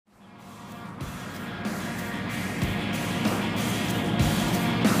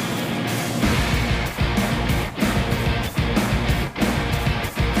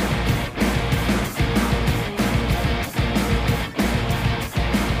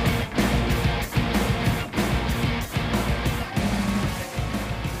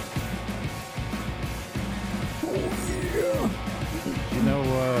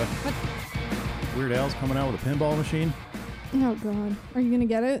Royale's coming out with a pinball machine. Oh, God. Are you going to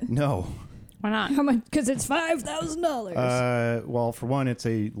get it? No. Why not? How much? Because it's $5,000. Well, for one, it's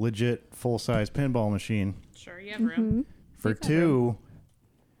a legit full-size pinball machine. Sure, you have room. For two,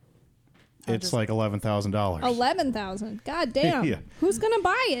 it's like $11,000. $11,000. God damn. Yeah. Who's going to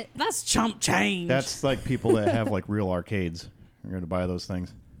buy it? That's chump change. That's like people that have like real arcades are going to buy those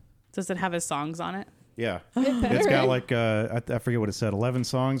things. Does it have his songs on it? Yeah. It better. It's got like, I forget what it said, 11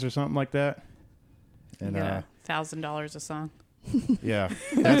 songs or something like that. And $1,000 a song. yeah,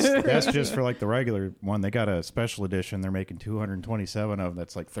 that's just for like the regular one. They got a special edition. They're making 227 of them.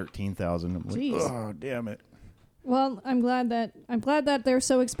 That's like 13,000. I'm like, oh, damn it. Well, I'm glad that they're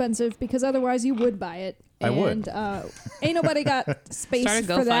so expensive because otherwise you would buy it. I would. And ain't nobody got space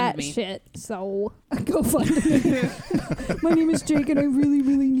for that shit. So go fund me. My name is Jake and I really,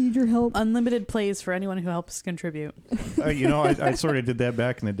 really need your help. Unlimited plays for anyone who helps contribute. I sort of did that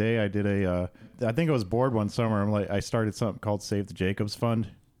back in the day. I did I think I was bored one summer. I started something called Save the Jacobs Fund.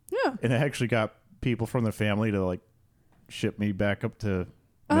 Yeah. And I actually got people from the family to like ship me back up to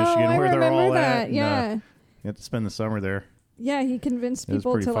Michigan where they're all that. at. Yeah. And, you have to spend the summer there. Yeah, he convinced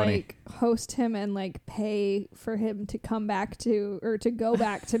people to funny. like host him and like pay for him to come back to go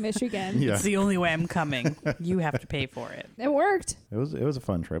back to Michigan. Yeah. It's the only way I'm coming. You have to pay for it. It worked. It was a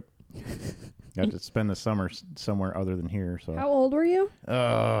fun trip. Got to spend the summer somewhere other than here. So how old were you?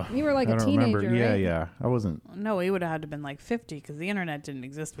 You were like a teenager, remember. Yeah, right? yeah. I wasn't. No, he would have had to been like 50 because the internet didn't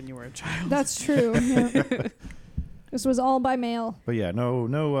exist when you were a child. That's true. Yeah. This was all by mail. But yeah, no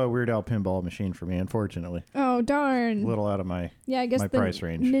Weird Al pinball machine for me, unfortunately. Oh, darn. A little out of my I guess my the price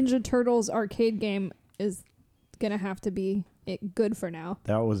range. Ninja Turtles arcade game is going to have to be good for now.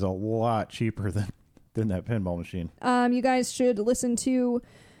 That was a lot cheaper than that pinball machine. You guys should listen to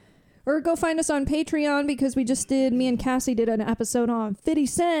or go find us on Patreon because me and Cassie did an episode on 50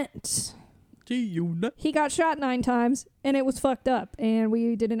 Cent. He got shot 9 times and it was fucked up. And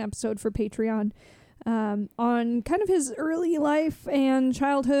we did an episode for Patreon on kind of his early life and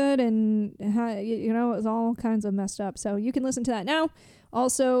childhood and how, it was all kinds of messed up. So you can listen to that now.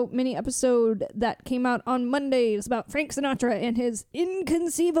 Also, mini episode that came out on Mondays about Frank Sinatra and his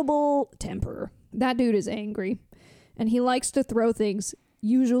inconceivable temper. That dude is angry and he likes to throw things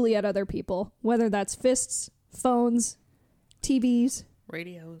usually at other people, whether that's fists, phones, TVs,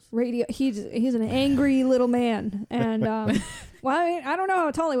 radio. He's an angry little man. And well, I don't know how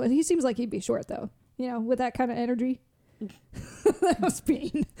tall he was. He seems like he'd be short though. With that kind of energy. That was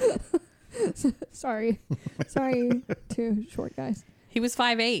mean. Sorry to short guys. He was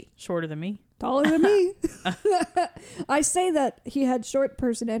 5'8", shorter than me. Taller than me. I say that he had short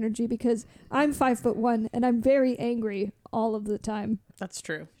person energy because I'm 5'1" and I'm very angry all of the time. That's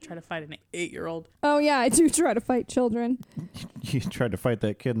true. Try to fight an 8-year-old. Oh yeah, I do try to fight children. You tried to fight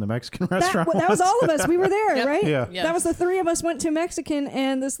that kid in the Mexican restaurant. That was all of us. We were there, Yep. right? Yeah. Yes. That was the 3 of us went to Mexican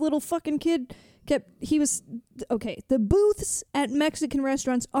and this little fucking kid the booths at Mexican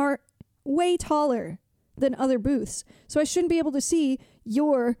restaurants are way taller than other booths. So I shouldn't be able to see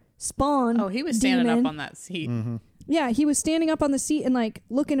your spawn. Oh, he was standing demon. up on that seat. Mm-hmm. Yeah, he was standing up on the seat and like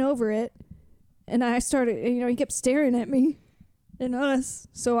looking over it. And I started, he kept staring at me and us.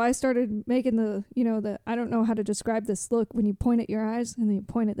 So I started making I don't know how to describe this look when you point at your eyes and then you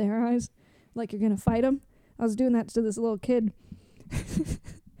point at their eyes like you're going to fight them. I was doing that to this little kid.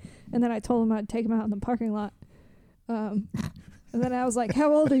 And then I told him I'd take him out in the parking lot. And then I was like,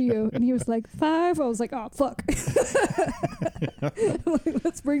 how old are you? And he was like, 5. I was like, oh, fuck.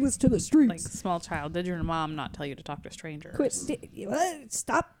 Let's bring this to the streets. Like small child, did your mom not tell you to talk to strangers? Quit.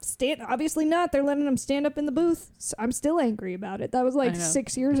 Stop. Stand. Obviously not. They're letting him stand up in the booth. So I'm still angry about it. That was like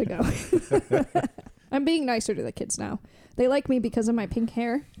 6 years ago. I'm being nicer to the kids now. They like me because of my pink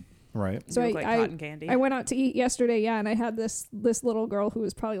hair. Right. So you look like cotton candy. I went out to eat yesterday, and I had this little girl who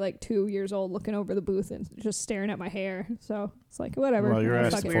was probably like 2 years old looking over the booth and just staring at my hair. So it's like, whatever. Well, you're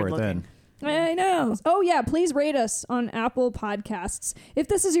asking for it then. I know. Oh, yeah. Please rate us on Apple Podcasts. If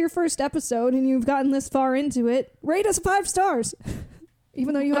this is your first episode and you've gotten this far into it, rate us 5 stars.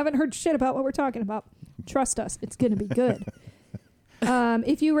 Even though you haven't heard shit about what we're talking about. Trust us. It's going to be good.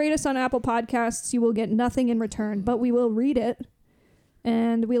 If you rate us on Apple Podcasts, you will get nothing in return, but we will read it.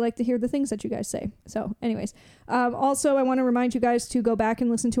 And we like to hear the things that you guys say. So anyways, also I want to remind you guys to go back and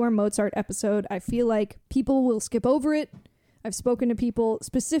listen to our Mozart episode. I feel like people will skip over it. I've spoken to people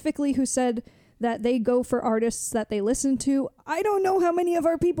specifically who said that they go for artists that they listen to. I don't know how many of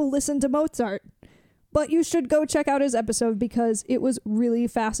our people listen to Mozart, but you should go check out his episode because it was really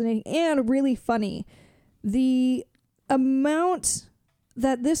fascinating and really funny. The amount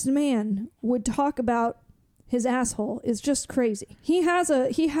that this man would talk about his asshole is just crazy. He has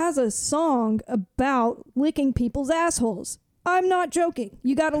a song about licking people's assholes. I'm not joking.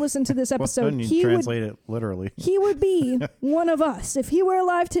 You got to listen to this episode. Well, you translate it literally. He would be one of us. If he were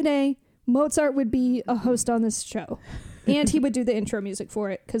alive today, Mozart would be a host on this show. And he would do the intro music for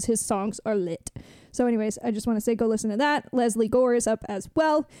it because his songs are lit. So anyways, I just want to say go listen to that. Leslie Gore is up as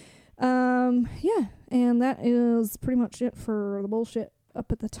well. Yeah, and that is pretty much it for the bullshit up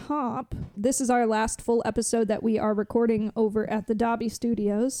at the top. This is our last full episode that we are recording over at the Dobby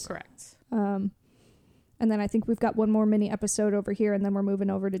Studios. Correct. And then I think we've got one more mini episode over here, and then we're moving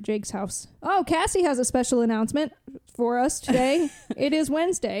over to Jake's house. Oh, Cassie has a special announcement for us today. It is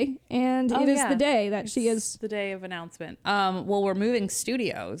Wednesday, and it is the day that she is... the day of announcement. Well, we're moving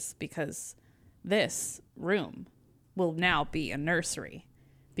studios because this room will now be a nursery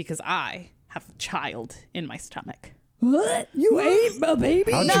because I have a child in my stomach. What? You ate my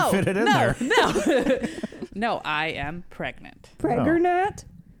baby? How'd you fit it in there? No. No, I am pregnant. Pregnant?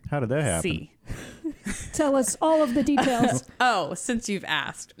 How did that happen? See. Tell us all of the details. Oh, since you've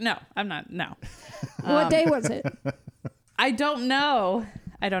asked. No, I'm not. No. What day was it? I don't know.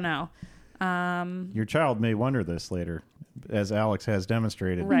 Your child may wonder this later, as Alex has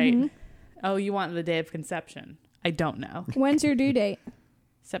demonstrated. Right. Mm-hmm. Oh, you want the day of conception? I don't know. When's your due date?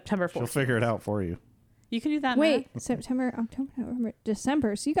 September 4th. She'll figure it out for you. You can do that. Wait, Matt. September, October, November,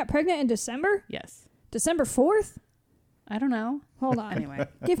 December. So you got pregnant in December? Yes. December 4th? I don't know. Hold on. Anyway.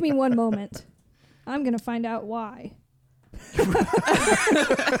 Give me one moment. I'm going to find out why.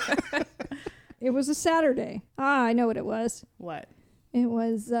 It was a Saturday. I know what it was. What? It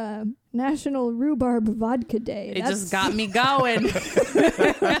was National Rhubarb Vodka Day. It just got me going.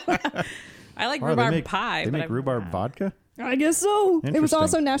 I like rhubarb pie. They make rhubarb vodka? I guess so. It was Interesting.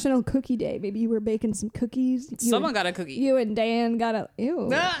 also National Cookie Day. Maybe you were baking some cookies. Someone got a cookie. You and Dan got a...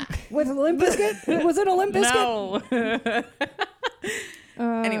 Ew. With a Limp Bizkit? Was it a Limp Bizkit?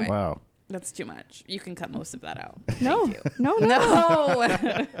 No. Anyway. Wow. That's too much. You can cut most of that out. No. Thank you. No.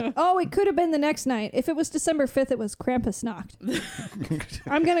 Oh, it could have been the next night. If it was December 5th, it was Krampusnacht.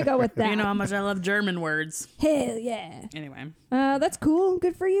 I'm going to go with that. You know how much I love German words. Hell yeah. Anyway. That's cool.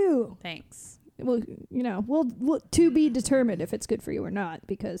 Good for you. Thanks. Well, you know, we'll to be determined if it's good for you or not,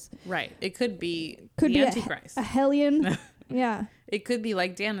 because right, it could be a Antichrist, hellion. Yeah, it could be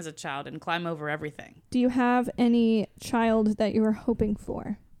like Dan as a child and climb over everything. Do you have any child that you are hoping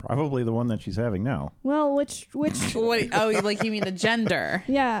for? Probably the one that she's having now. Well, which? What, oh, like you mean the gender?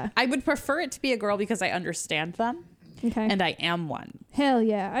 Yeah, I would prefer it to be a girl because I understand them. Okay, and I am one. Hell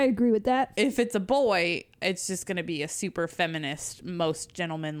yeah, I agree with that. If it's a boy, it's just going to be a super feminist, most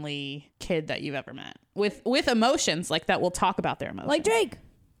gentlemanly kid that you've ever met with emotions like that. Will talk about their emotions. Like Jake.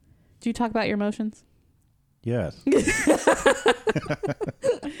 Do you talk about your emotions? Yes.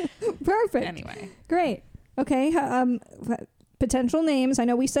 Perfect. Anyway, great. Okay. Potential names. I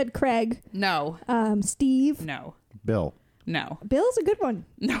know we said Craig. No. Steve. No. Bill. No. Bill's a good one.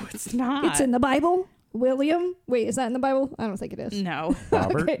 No, it's not. It's in the Bible. William. Wait, is that in the Bible? I don't think it is. No.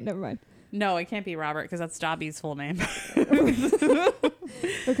 Robert. Okay, never mind. No, it can't be Robert because that's Dobby's full name.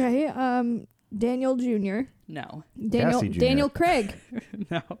 Okay. Daniel Jr. No. Daniel Jr. Daniel Craig.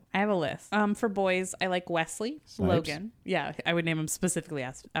 No. I have a list. For boys, I like Wesley Snipes. Logan. Yeah, I would name him specifically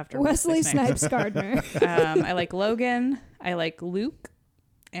after Wesley Snipes Gardner. I like Logan. I like Luke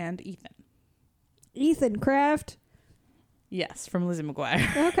and Ethan. Ethan Kraft. Yes, from Lizzie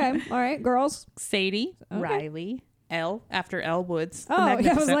McGuire. Okay. All right. Girls. Sadie, Okay. Riley, Elle after Elle Woods. Oh, I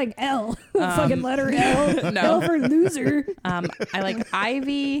was like L. Fucking letter L. No. L for loser. I like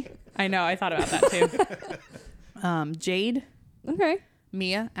Ivy. I know. I thought about that too. Jade. Okay.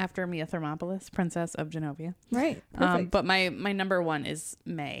 Mia after Mia Thermopolis, Princess of Genovia. Right. Perfect. But my number one is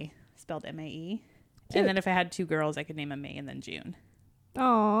May, spelled M-A-E. And then if I had two girls, I could name a May and then June.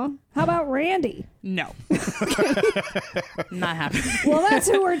 Aw. How about Randy? No. Not happening. Well, that's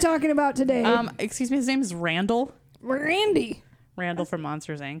who we're talking about today. Excuse me, his name is Randall. Randy. Randall from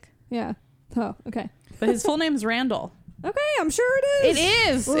Monsters, Inc. Yeah. Oh, okay. But his full name's Randall. Okay, I'm sure it is. It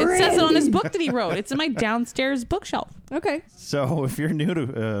is. It says it on his book that he wrote. It's in my downstairs bookshelf. Okay. So if you're new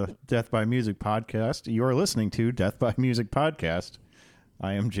to Death by Music Podcast, you're listening to Death by Music Podcast.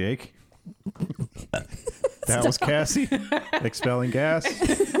 I am Jake. That was Cassie expelling gas.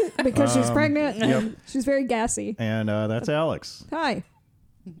 Because she's pregnant. Yep. She's very gassy. And that's Alex. Hi.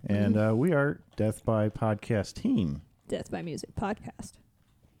 And we are Death by Podcast team. Death by Music Podcast.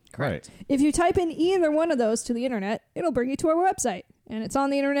 Right. If you type in either one of those to the internet, it'll bring you to our website. And it's on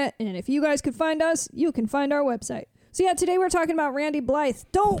the internet. And if you guys could find us, you can find our website. So yeah, today we're talking about Randy Blythe.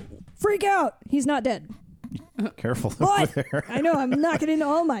 Don't freak out. He's not dead. Careful What? over there. I know, I'm knocking into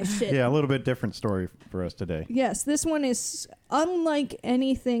all my shit. Yeah, a little bit different story for us today. Yes, this one is unlike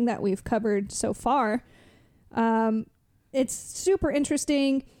anything that we've covered so far. It's super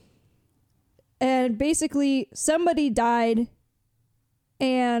interesting. And basically, somebody died,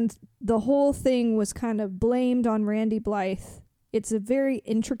 and the whole thing was kind of blamed on Randy Blythe. It's a very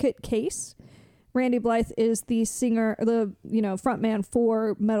intricate case. Randy Blythe is the singer, the frontman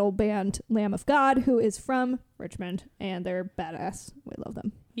for metal band Lamb of God, who is from Richmond, and they're badass. We love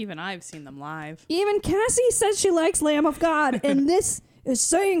them. Even I've seen them live. Even Cassie says she likes Lamb of God, and this is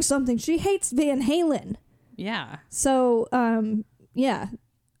saying something. She hates Van Halen. Yeah. So, yeah.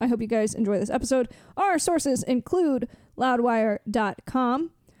 I hope you guys enjoy this episode. Our sources include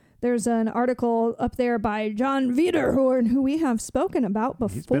loudwire.com. There's an article up there by John Wiederhorn, who we have spoken about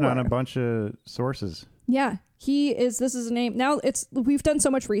before. He's been on a bunch of sources. Yeah, this is a name. Now we've done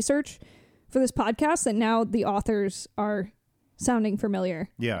so much research for this podcast that now the authors are sounding familiar.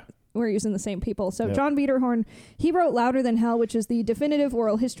 Yeah. We're using the same people. So Yep. John Wiederhorn, he wrote Louder Than Hell, which is the definitive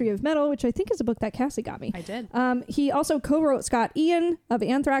oral history of metal, which I think is a book that Cassie got me. I did. He also co-wrote Scott Ian of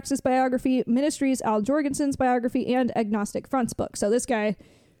Anthrax's biography, Ministry's Al Jorgensen's biography, and Agnostic Front's book. So this guy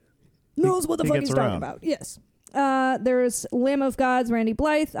knows what the fuck he's talking about. Yes. There's Lamb of God's Randy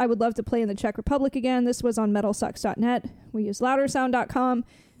Blythe. I would love to play in the Czech Republic again. This was on metalsucks.net. We use loudersound.com.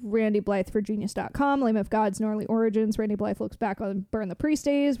 Randy Blythe for Genius.com, Lamb of God's Gnarly Origins. Randy Blythe looks back on Burn the Priest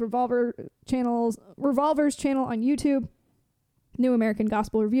days, Revolver's channel on YouTube, New American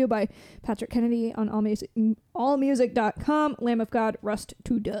Gospel Review by Patrick Kennedy on allmusic.com, Lamb of God, Rust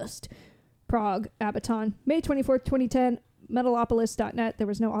to Dust, Prague, Abaton, May 24th, 2010, Metalopolis.net. There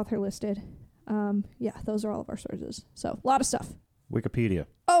was no author listed. Yeah, those are all of our sources. So, a lot of stuff. Wikipedia.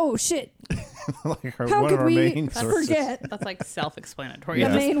 Oh, shit. Like How one could of our we main sources. forget That's like self-explanatory. the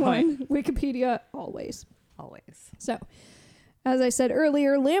at this main point. one? Wikipedia, always. Always. So, as I said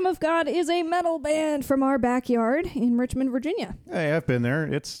earlier, Lamb of God is a metal band from our backyard in Richmond, Virginia. Hey, I've been there.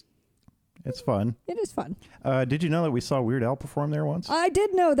 It's fun. It is fun. Did you know that we saw Weird Al perform there once? I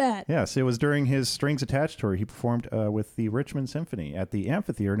did know that. Yes, it was during his Strings Attached tour. He performed with the Richmond Symphony at the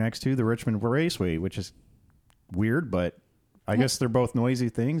amphitheater next to the Richmond Raceway, which is weird, but I guess they're both noisy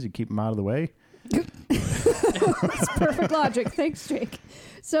things. You keep them out of the way. That's perfect logic. Thanks, Jake.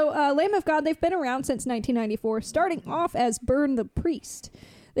 So, Lamb of God, they've been around since 1994, starting off as Burn the Priest.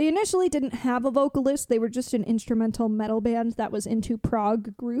 They initially didn't have a vocalist. They were just an instrumental metal band that was into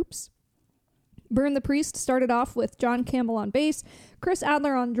prog groups. Burn the Priest started off with John Campbell on bass, Chris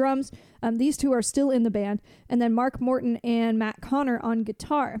Adler on drums. These two are still in the band. And then Mark Morton and Matt Connor on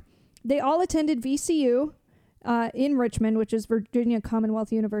guitar. They all attended VCU in Richmond, which is Virginia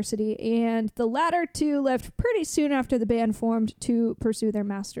Commonwealth University. And the latter two left pretty soon after the band formed to pursue their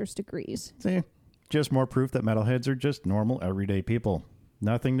master's degrees. See, just more proof that metalheads are just normal, everyday people.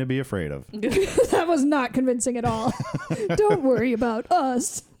 Nothing to be afraid of. That was not convincing at all. Don't worry about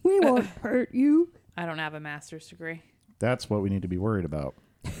us. We won't hurt you. I don't have a master's degree. That's what we need to be worried about.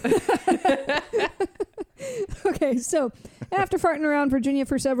 Okay, so after farting around Virginia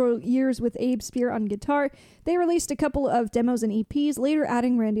for several years with Abe Spear on guitar, they released a couple of demos and EPs, later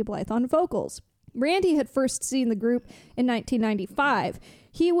adding Randy Blythe on vocals. Randy had first seen the group in 1995.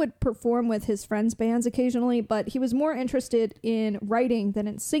 He would perform with his friends' bands occasionally, but he was more interested in writing than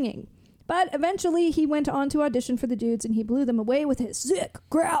in singing. But eventually, he went on to audition for the dudes, and he blew them away with his sick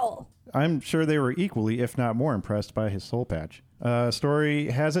growl. I'm sure they were equally, if not more, impressed by his soul patch. Story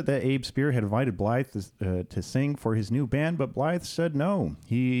has it that Abe Spear had invited Blythe to sing for his new band, but Blythe said no.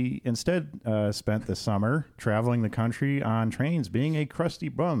 He instead spent the summer traveling the country on trains, being a crusty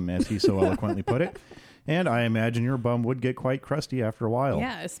bum, as he so eloquently put it. And I imagine your bum would get quite crusty after a while.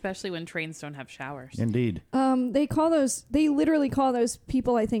 Yeah, especially when trains don't have showers. Indeed. They literally call those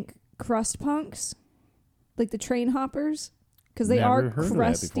people, I think, crust punks, like the train hoppers, because they Never are heard of that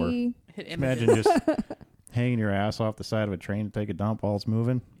crusty. Imagine just hanging your ass off the side of a train to take a dump while it's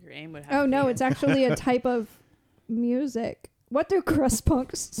moving. Your aim would have Oh to no, be- it's actually a type of music. What do crust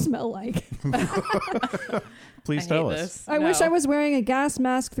punks smell like? Please I tell hate us. this. I No. wish I was wearing a gas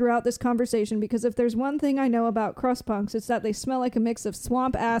mask throughout this conversation, because if there's one thing I know about crust punks, it's that they smell like a mix of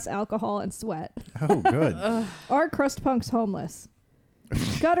swamp ass, alcohol, and sweat. Oh, good. Are crust punks homeless?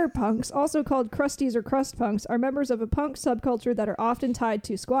 Gutter punks, also called crusties or crust punks, are members of a punk subculture that are often tied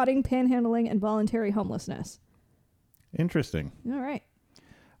to squatting, panhandling, and voluntary homelessness. Interesting. All right.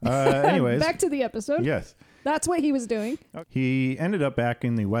 Anyways. Back to the episode. Yes. That's what he was doing. He ended up back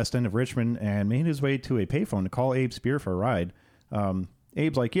in the west end of Richmond and made his way to a payphone to call Abe Spear for a ride.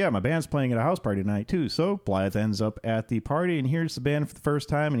 Abe's like, yeah, my band's playing at a house party tonight, too. So Blythe ends up at the party and hears the band for the first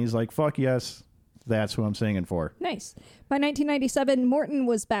time, and he's like, fuck yes. that's who I'm singing for. Nice. By 1997, Morton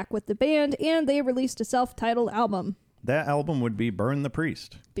was back with the band, and they released a self-titled album. That album would be Burn the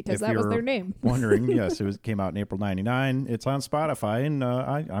Priest. Because that was their name. Wondering, yes, came out in April 99. It's on Spotify, and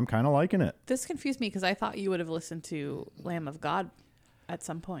I'm kind of liking it. This confused me because I thought you would have listened to Lamb of God at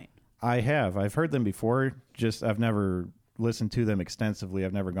some point. I have. I've heard them before. Just I've never listened to them extensively.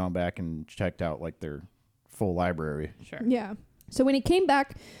 I've never gone back and checked out like their full library. Sure. Yeah. So when he came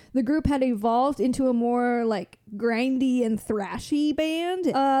back, the group had evolved into a more like grindy and thrashy band.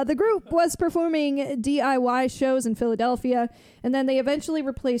 The group was performing DIY shows in Philadelphia, and then they eventually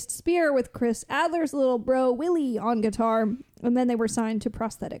replaced Spear with Chris Adler's little bro Willie on guitar, and then they were signed to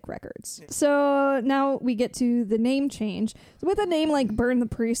Prosthetic Records. So now we get to the name change. So with a name like Burn the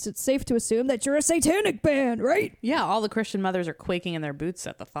Priest, it's safe to assume that you're a satanic band, right? Yeah, all the Christian mothers are quaking in their boots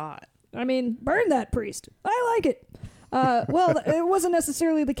at the thought. I mean, burn that priest. I like it. Well, it wasn't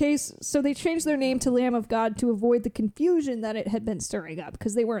necessarily the case, so they changed their name to Lamb of God to avoid the confusion that it had been stirring up,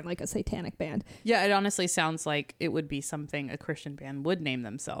 because they weren't like a satanic band. Yeah, it honestly sounds like it would be something a Christian band would name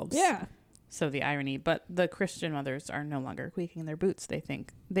themselves. Yeah. So the irony, but the Christian mothers are no longer quaking in their boots.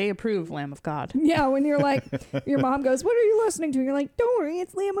 They approve Lamb of God. Yeah, when you're like, your mom goes, "What are you listening to?" You're like, "Don't worry,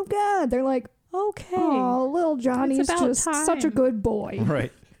 it's Lamb of God." They're like, Okay. "Oh, little Johnny's just such a good boy."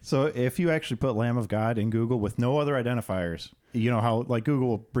 Right. So if you actually put Lamb of God in Google with no other identifiers, you know how like Google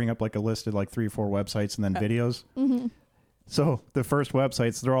will bring up like a list of like 3 or 4 websites and then videos. Mm-hmm. So the first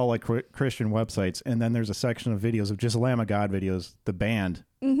websites, they're all like Christian websites. And then there's a section of videos of just Lamb of God videos, the band.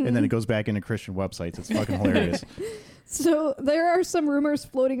 Mm-hmm. And then it goes back into Christian websites. It's fucking hilarious. So there are some rumors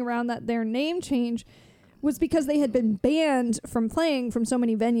floating around that their name change was because they had been banned from playing from so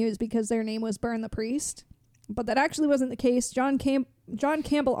many venues because their name was Burn the Priest. But that actually wasn't the case. John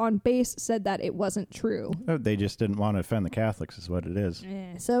Campbell on bass said that it wasn't true. They just didn't want to offend the Catholics is what it is.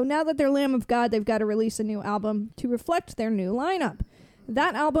 So now that they're Lamb of God, they've got to release a new album to reflect their new lineup.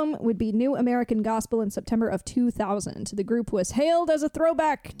 That album would be New American Gospel in September of 2000. The group was hailed as a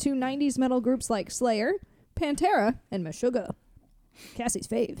throwback to 90s metal groups like Slayer, Pantera, and Meshuggah. Cassie's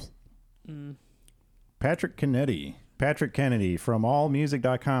faves. Patrick Kennedy from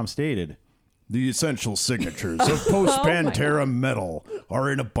AllMusic.com stated, "The essential signatures of post-Pantera metal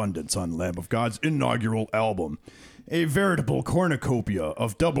are in abundance on Lamb of God's inaugural album. A veritable cornucopia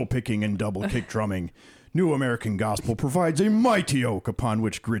of double picking and double kick drumming. New American Gospel provides a mighty oak upon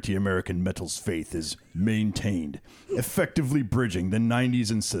which gritty American metal's faith is maintained, effectively bridging the 90s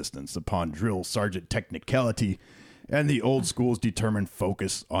insistence upon drill sergeant technicality and the old school's determined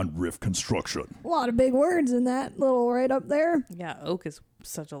focus on riff construction." A lot of big words in that little right up there. Yeah, oak is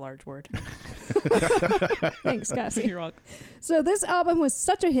such a large word. Thanks, Cassie. You're welcome. So this album was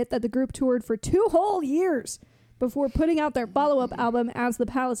such a hit that the group toured for 2 whole years before putting out their follow-up album, As the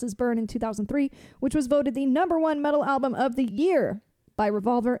Palaces Burn, in 2003, which was voted the #1 metal album of the year by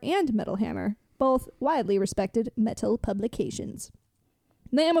Revolver and Metal Hammer, both widely respected metal publications.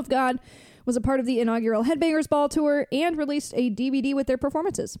 Lamb of God was a part of the inaugural Headbangers Ball tour and released a DVD with their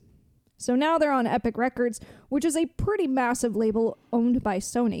performances. So now they're on Epic Records, which is a pretty massive label owned by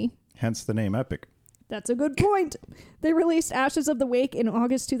Sony. Hence the name Epic. That's a good point. They released Ashes of the Wake in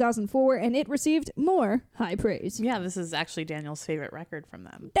August 2004, and it received more high praise. Yeah, this is actually Daniel's favorite record from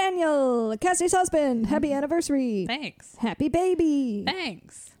them. Daniel, Cassie's husband, happy anniversary. Thanks. Happy baby.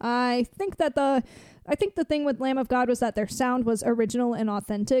 Thanks. I think the thing with Lamb of God was that their sound was original and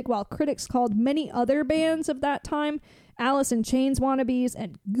authentic, while critics called many other bands of that time Alice in Chains wannabes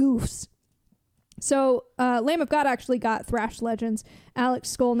and goofs. So Lamb of God actually got thrash legends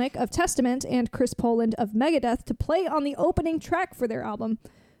Alex Skolnick of Testament and Chris Poland of Megadeth to play on the opening track for their album,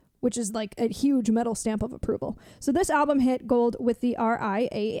 which is like a huge metal stamp of approval. So this album hit gold with the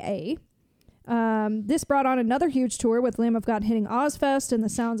RIAA. This brought on another huge tour with Lamb of God hitting Ozfest and the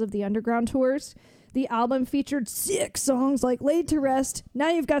Sounds of the Underground tours. The album featured 6 songs like Laid to Rest, Now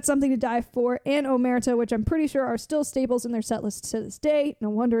You've Got Something to Die For, and Omerta, which I'm pretty sure are still staples in their set list to this day. No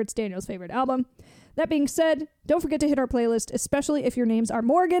wonder it's Daniel's favorite album. That being said, don't forget to hit our playlist, especially if your names are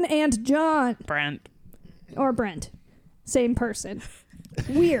Morgan and John. Brent. Or Brent. Same person.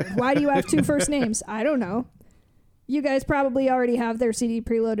 Weird. Why do you have 2 first names? I don't know. You guys probably already have their CD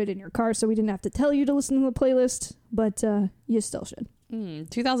preloaded in your car, so we didn't have to tell you to listen to the playlist, but you still should.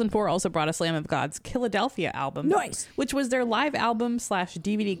 2004 also brought us Lamb of God's Philadelphia album. Nice. Which was their live album /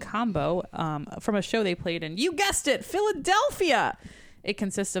 DVD combo from a show they played in, you guessed it, Philadelphia. It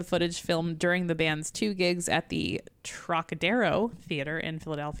consists of footage filmed during the band's 2 gigs at the Trocadero Theater in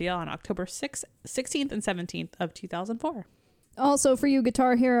Philadelphia on October 16th and 17th of 2004. Also, for you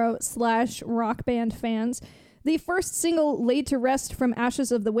Guitar Hero / Rock Band fans, The first single, Laid to Rest from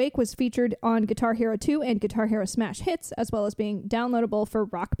Ashes of the Wake, was featured on Guitar Hero 2 and Guitar Hero Smash Hits, as well as being downloadable for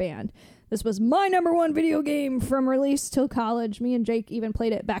Rock Band. This was my number one video game from release till college. Me and Jake even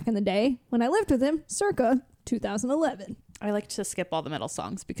played it back in the day when I lived with him, circa 2011. I liked to skip all the metal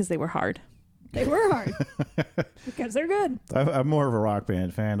songs because they were hard. They were hard because they're good. I'm more of a Rock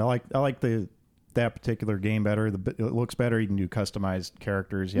Band fan. I like that particular game better. It looks better. You can do customized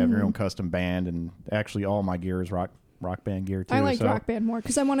characters. You have your own custom band, and actually all my gear is Rock Band gear too. I liked Rock Band more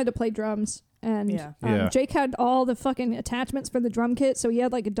because I wanted to play drums. And Jake had all the fucking attachments for the drum kit, so he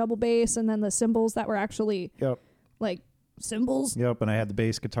had like a double bass and then the cymbals that were actually like cymbals. Yep, and I had the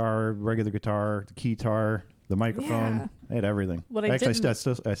bass guitar, regular guitar, the keytar, the microphone. Yeah. I had everything. I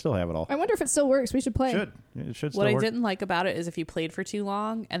still have it all. I wonder if it still works. We should play. It should still What work. I didn't like about it is if you played for too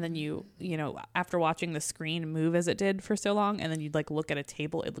long and then you know, after watching the screen move as it did for so long, and then you'd like look at a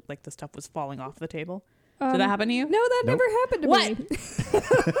table, it looked like the stuff was falling off the table. Did that happen to you? No, that never happened to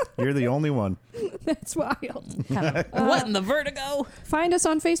me. You're the only one. That's wild. What in the vertigo? Find us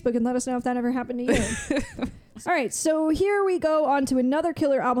on Facebook and let us know if that ever happened to you. All right, so here we go on to another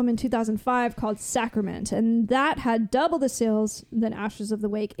killer album in 2005 called Sacrament, and that had double the sales than Ashes of the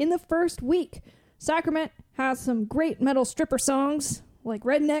Wake in the first week. Sacrament has some great metal stripper songs like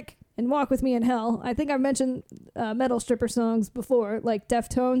Redneck and Walk With Me in Hell. I think I've mentioned metal stripper songs before, like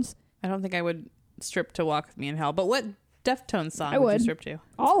Deftones. I don't think I would strip to Walk With Me in Hell, but what Deftones song would you strip to?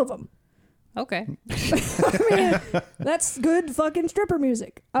 All of them. Okay. I mean, that's good fucking stripper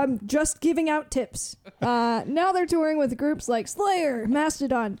music. I'm just giving out tips. Now they're touring with groups like Slayer,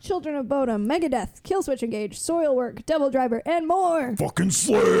 Mastodon, Children of Bodom, Megadeth, Killswitch Engage, Soilwork, Devil Driver, and more. Fucking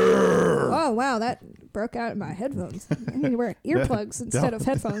Slayer! Oh, wow, that broke out in my headphones. I need to wear earplugs instead of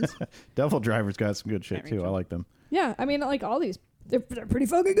headphones. Devil Driver's got some good shit, too. I like them. Yeah, I mean, like all these. They're pretty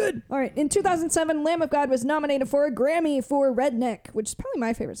fucking good. All right. In 2007, Lamb of God was nominated for a Grammy for Redneck, which is probably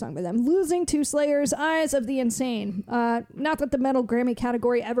my favorite song by them, losing to Slayer's Eyes of the Insane. Not that the metal Grammy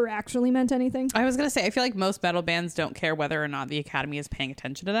category ever actually meant anything. I was going to say, I feel like most metal bands don't care whether or not the Academy is paying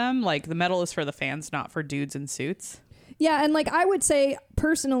attention to them. Like, the metal is for the fans, not for dudes in suits. Yeah, and like I would say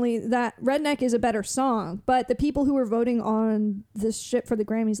personally that Redneck is a better song, but the people who are voting on this shit for the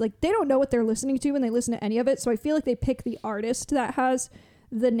Grammys, like they don't know what they're listening to when they listen to any of it. So I feel like they pick the artist that has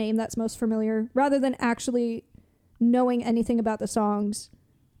the name that's most familiar rather than actually knowing anything about the songs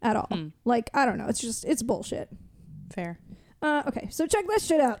at all. Like, I don't know. It's bullshit. Fair. Okay, so check this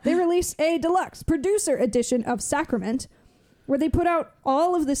shit out. They released a deluxe producer edition of Sacrament where they put out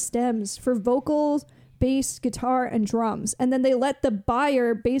all of the stems for vocals, bass, guitar, and drums. And then they let the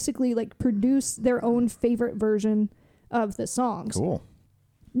buyer basically like produce their own favorite version of the songs. Cool.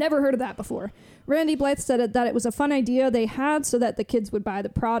 Never heard of that before. Randy Blythe said that it was a fun idea they had so that the kids would buy the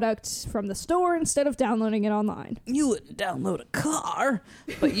product from the store instead of downloading it online. You wouldn't download a car,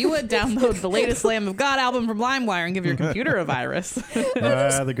 but you would download the latest Lamb of God album from LimeWire and give your computer a virus.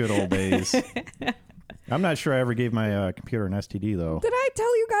 The good old days. I'm not sure I ever gave my computer an STD, though. Did I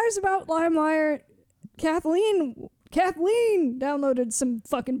tell you guys about LimeWire? Kathleen downloaded some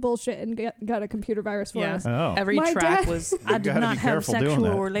fucking bullshit and got a computer virus for us. Oh. Every My track dad- was, I did not have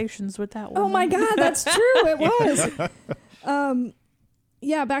sexual relations with that one. Oh my God, that's true. It was.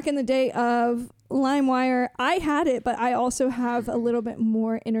 Yeah, back in the day of LimeWire, I had it, but I also have a little bit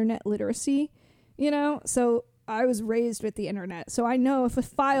more internet literacy, so I was raised with the internet. So I know if a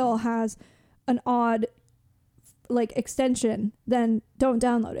file has an odd like extension, then don't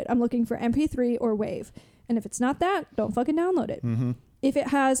download it. I'm looking for MP3 or WAV. And if it's not that, don't fucking download it. Mm-hmm. If it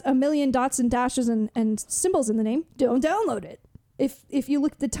has a million dots and dashes and symbols in the name, don't download it. If you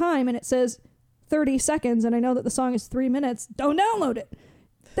look at the time and it says 30 seconds and I know that the song is 3 minutes, don't download it.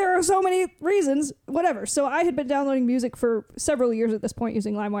 There are so many reasons, whatever. So I had been downloading music for several years at this point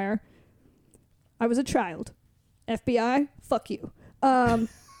using LimeWire. I was a child. FBI, fuck you.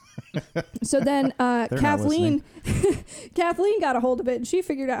 So then Kathleen got a hold of it and she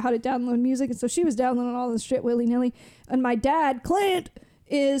figured out how to download music, and so she was downloading all this shit willy-nilly. And my dad, Clint,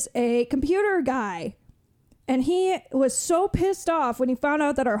 is a computer guy, and he was so pissed off when he found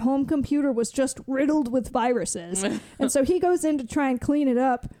out that our home computer was just riddled with viruses. And so he goes in to try and clean it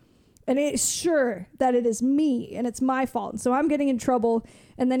up, and it's sure that it is me and it's my fault. And so I'm getting in trouble.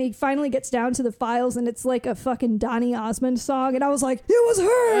 And then he finally gets down to the files and it's like a fucking Donny Osmond song. And I was like, it was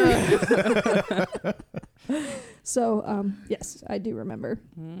her. So, yes, I do remember.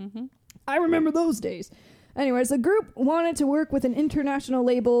 Mm-hmm. I remember those days. Anyways, the group wanted to work with an international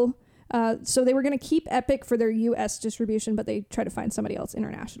label. So they were going to keep Epic for their U.S. distribution, but they tried to find somebody else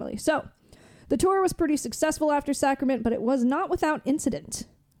internationally. So the tour was pretty successful after Sacrament, but it was not without incident.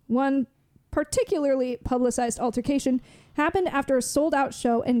 One particularly publicized altercation happened after a sold-out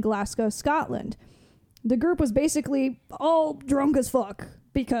show in Glasgow, Scotland. The group was basically all drunk as fuck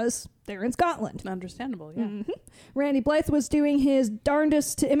because they're in Scotland. Understandable, yeah. Mm-hmm. Randy Blythe was doing his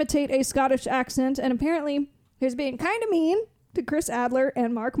darndest to imitate a Scottish accent, and apparently he was being kind of mean to Chris Adler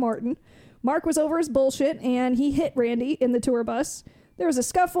and Mark Martin. Mark was over his bullshit, and he hit Randy in the tour bus. There was a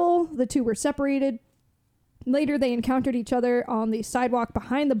scuffle. The two were separated. Later, they encountered each other on the sidewalk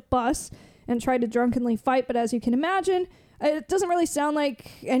behind the bus and tried to drunkenly fight, but as you can imagine, it doesn't really sound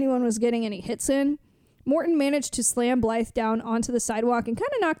like anyone was getting any hits in. Morton managed to slam Blythe down onto the sidewalk and kind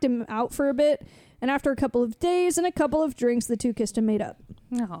of knocked him out for a bit, and after a couple of days and a couple of drinks, the two kissed and made up.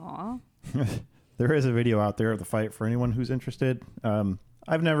 Aww. There is a video out there of the fight for anyone who's interested.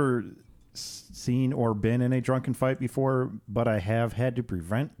 I've never seen or been in a drunken fight before, but I have had to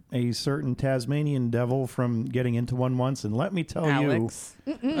prevent a certain Tasmanian devil from getting into one once, and let me tell Alex.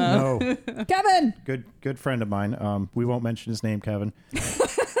 you, no, Kevin! good friend of mine. We won't mention his name, Kevin.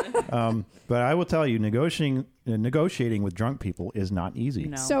 But I will tell you, negotiating with drunk people is not easy.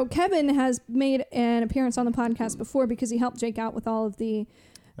 No. So Kevin has made an appearance on the podcast before because he helped Jake out with all of the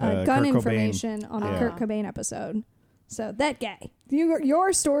gun Kurt information on the Kurt Cobain episode. So that guy.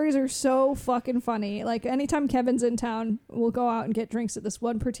 Your stories are so fucking funny. Like, anytime Kevin's in town, we'll go out and get drinks at this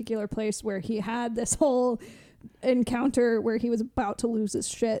one particular place where he had this whole encounter where he was about to lose his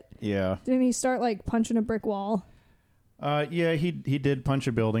shit. Yeah. Didn't he start, like, punching a brick wall? Yeah, he did punch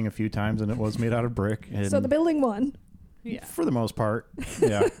a building a few times, and it was made out of brick. So the building won. Yeah. For the most part.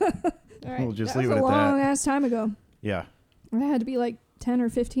 Yeah. All right. We'll just that leave was it a at that. long ass time ago. Yeah. It had to be like 10 or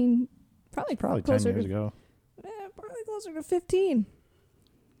 15, probably 10 closer years to, ago. probably closer to 15.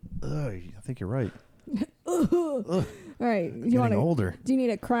 I think you're right. All right, you want Getting older. Do you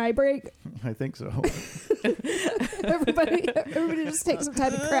need a cry break? I think so. everybody just take some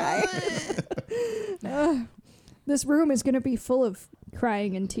time to cry. This room is going to be full of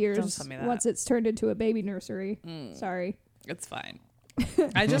crying and Don't tears tell me that. once it's turned into a baby nursery. Sorry. It's fine.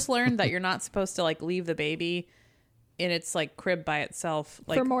 I just learned that you're not supposed to like leave the baby in its like crib by itself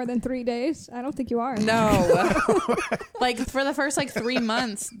like For more than 3 days? I don't think you are. no. Like for the first like 3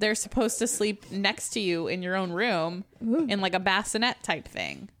 months they're supposed to sleep next to you in your own room in like a bassinet type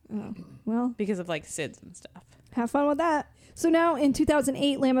thing. Oh, well, Because of like SIDS and stuff. have fun with that. So now in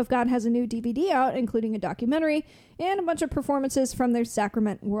 2008, Lamb of God has a new DVD out, including a documentary and a bunch of performances from their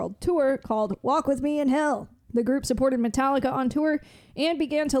Sacrament World Tour called Walk With Me in Hell. The group supported Metallica on tour and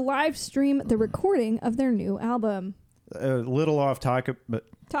began to live stream the recording of their new album. A little off topic, but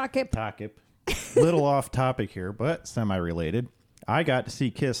little off topic here, but semi-related. I got to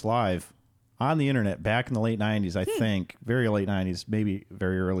see Kiss live on the internet back in the late 90s, I think. Very late 90s, maybe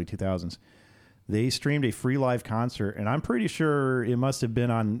very early 2000s. They streamed a free live concert, and I'm pretty sure it must have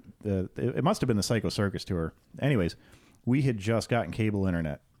been on it must have been the Psycho Circus tour. Anyways, we had just gotten cable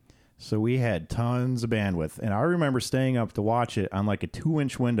internet, so we had tons of bandwidth, and I remember staying up to watch it on like a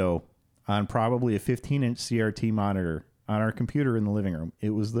 2-inch window on probably a 15-inch CRT monitor on our computer in the living room. It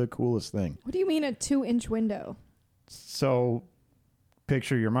was the coolest thing. What do you mean a 2-inch window? So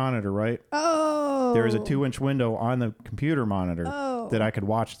picture your monitor, right? Oh. There was a 2-inch window on the computer monitor that I could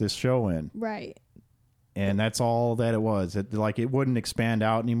watch this show in. Right. And that's all that it was. It wouldn't expand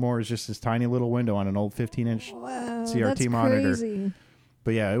out anymore. It's just this tiny little window on an old 15-inch CRT that's monitor. Crazy.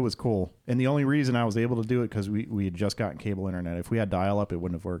 But yeah, it was cool. And the only reason I was able to do it because we had just gotten cable internet. If we had dial-up, it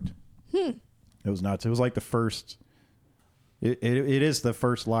wouldn't have worked. It was nuts. It was like the first... It is the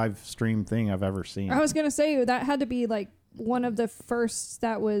first live stream thing I've ever seen. I was going to say, that had to be like one of the first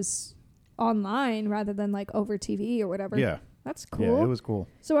that was online rather than like over TV or whatever. Yeah. That's cool. Yeah, it was cool.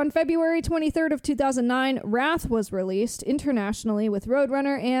 So on February 23rd of 2009, Wrath was released internationally with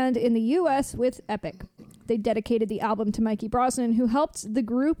Roadrunner and in the U.S. with Epic. They dedicated the album to Mikey Brosnan, who helped the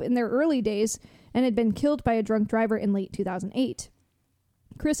group in their early days and had been killed by a drunk driver in late 2008.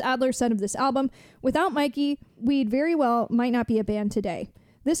 Chris Adler said of this album, "Without Mikey, we'd very well might not be a band today.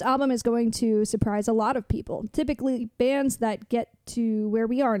 This album is going to surprise a lot of people. Typically, bands that get to where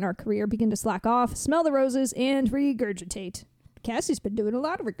we are in our career begin to slack off, smell the roses, and regurgitate." Cassie's been doing a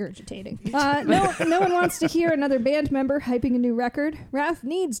lot of regurgitating. No one wants to hear another band member hyping a new record. Wrath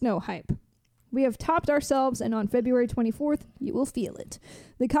needs no hype. We have topped ourselves, and on February 24th, you will feel it.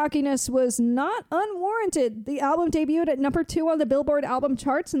 The cockiness was not unwarranted. The album debuted at number 2 on the Billboard album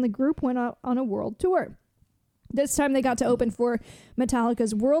charts, and the group went out on a world tour. This time they got to open for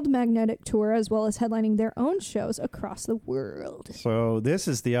Metallica's World Magnetic Tour, as well as headlining their own shows across the world. So this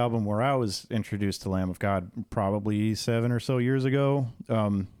is the album where I was introduced to Lamb of God probably 7 or so years ago.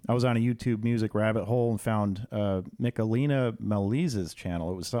 I was on a YouTube music rabbit hole and found Michelina Meliza's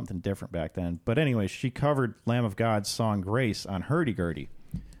channel. It was something different back then. But anyway, she covered Lamb of God's song Grace on Hurdy-Gurdy.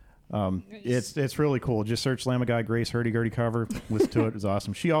 Nice. It's really cool. Just search Lamb of God Grace Hurdy-Gurdy cover. Listen to it. It was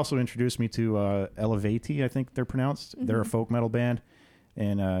awesome. She also introduced me to Elevati, I think they're pronounced. Mm-hmm. They're a folk metal band,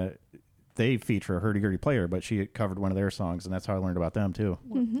 and they feature a hurdy-gurdy player, but she covered one of their songs, and that's how I learned about them too.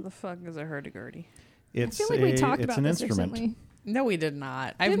 What the fuck is a hurdy-gurdy? I feel like we talked about an this instrument. recently. No, we did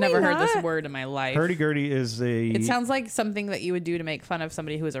not. I've never heard this word in my life. Hurdy-gurdy is a... It sounds like something that you would do to make fun of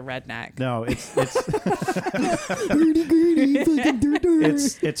somebody who is a redneck. No, it's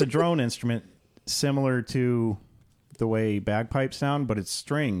it's a drone instrument similar to the way bagpipes sound, but it's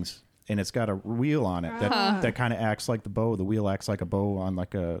strings, and it's got a wheel on it that kind of acts like the bow. The wheel acts like a bow on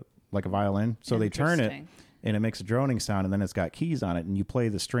like a violin. So they turn it, and it makes a droning sound, and then it's got keys on it, and you play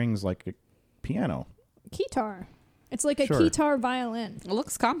the strings like a piano. Keytar. It's like a keytar violin. It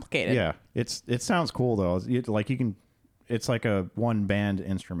looks complicated. Yeah, it sounds cool though. It's like a one band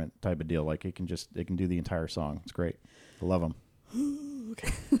instrument type of deal. Like it can do the entire song. It's great. I love them.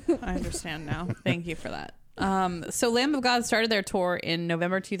 Okay. I understand now. Thank you for that. So Lamb of God started their tour in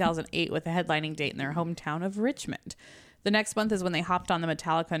November 2008 with a headlining date in their hometown of Richmond. The next month is when they hopped on the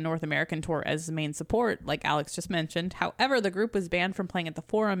Metallica North American tour as the main support, like Alex just mentioned. However, the group was banned from playing at the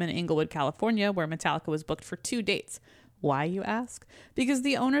Forum in Inglewood, California, where Metallica was booked for 2 dates. Why, you ask? Because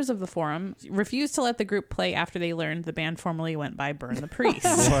the owners of the Forum refused to let the group play after they learned the band formerly went by Burn the Priest.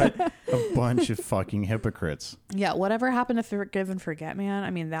 What a bunch of fucking hypocrites. Yeah, whatever happened to forgive and forget, man?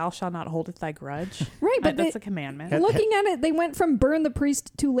 I mean, thou shalt not hold it thy grudge. Right, but that's a commandment. Looking at it, they went from Burn the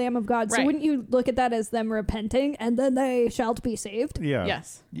Priest to Lamb of God. So Right. wouldn't you look at that as them repenting and then they shall be saved? Yeah.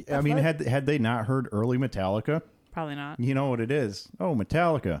 Yes. I mean, had they not heard early Metallica, Probably not. you know what it is. Oh,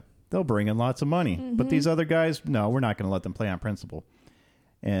 Metallica. They'll bring in lots of money. Mm-hmm. But these other guys, no, we're not going to let them play on principle.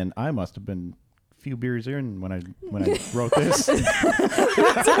 And I must have been a few beers in when I wrote this.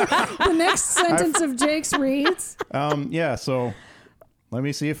 The next sentence of Jake's reads. Yeah, so let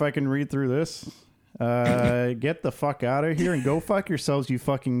me see if I can read through this. Get the fuck out of here and go fuck yourselves, you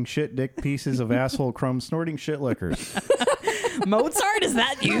fucking shit dick pieces of asshole crumb snorting shit lickers. Mozart, is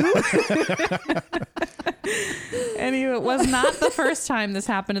that you? Anyway, it was not the first time this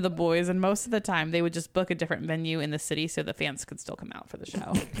happened to the boys, and most of the time they would just book a different venue in the city so the fans could still come out for the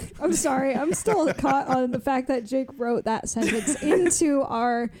show. I'm sorry. I'm still caught on the fact that Jake wrote that sentence into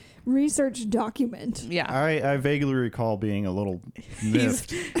our research document. Yeah. I vaguely recall being a little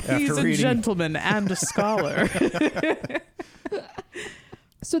miffed after He's a reading. gentleman and a scholar.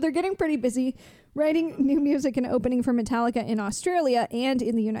 So they're getting pretty busy writing new music and opening for Metallica in Australia and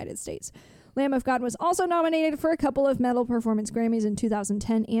in the United States. Lamb of God was also nominated for a couple of Metal Performance Grammys in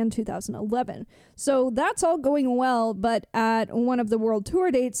 2010 and 2011. So that's all going well, but at one of the world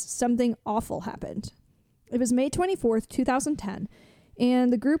tour dates, something awful happened. It was May 24th, 2010,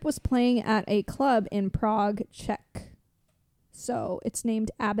 and the group was playing at a club in Prague, Czech. So it's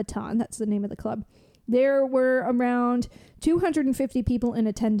named Abaton. That's the name of the club. There were around 250 people in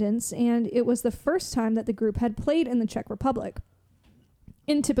attendance, and it was the first time that the group had played in the Czech Republic.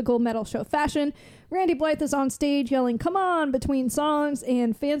 In typical metal show fashion, Randy Blythe is on stage yelling, "Come on," between songs,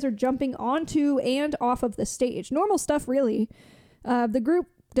 and fans are jumping onto and off of the stage. Normal stuff, really. The group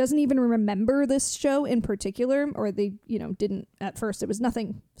doesn't even remember this show in particular, or they, didn't at first. It was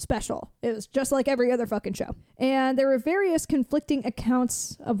nothing special. It was just like every other fucking show. And there were various conflicting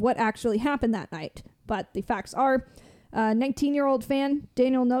accounts of what actually happened that night. But the facts are, 19-year-old fan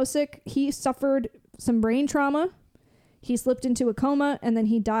Daniel Nosek, he suffered some brain trauma. He slipped into a coma, and then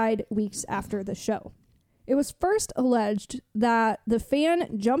he died weeks after the show. It was first alleged that the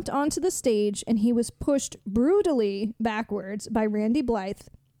fan jumped onto the stage and he was pushed brutally backwards by Randy Blythe,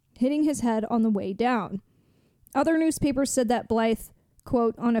 hitting his head on the way down. Other newspapers said that Blythe,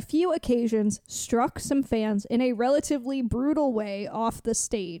 quote, on a few occasions struck some fans in a relatively brutal way off the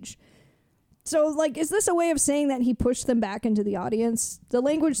stage. So, is this a way of saying that he pushed them back into the audience? The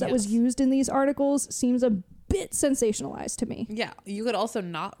language that was used in these articles seems a bit sensationalized to me. Yeah, you could also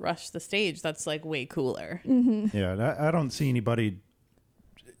not rush the stage. That's way cooler. Mm-hmm. Yeah, I don't see anybody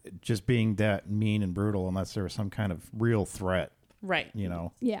just being that mean and brutal unless there was some kind of real threat. Right.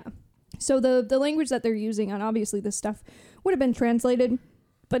 Yeah. So the language that they're using on obviously this stuff would have been translated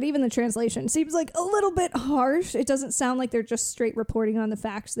But even the translation seems like a little bit harsh. It doesn't sound like they're just straight reporting on the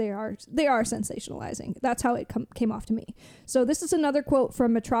facts. They are sensationalizing. That's how it came off to me. So this is another quote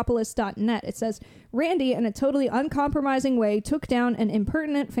from metropolis.net. It says, Randy, in a totally uncompromising way, took down an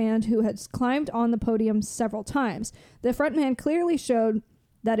impertinent fan who had climbed on the podium several times. The frontman clearly showed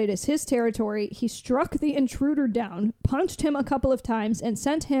that it is his territory. He struck the intruder down, punched him a couple of times, and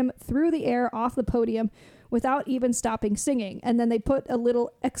sent him through the air off the podium without even stopping singing. And then they put a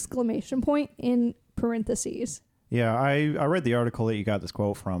little exclamation point in parentheses. Yeah, I read the article that you got this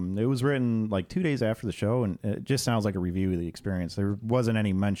quote from. It was written like 2 days after the show, and it just sounds like a review of the experience. There wasn't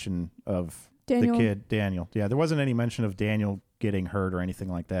any mention of Daniel. the kid, Daniel. Yeah, there wasn't any mention of Daniel getting hurt or anything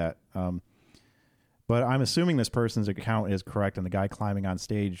like that. But I'm assuming this person's account is correct, and the guy climbing on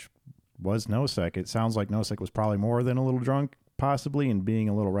stage was Nosek. It sounds like Nosek was probably more than a little drunk, possibly, and being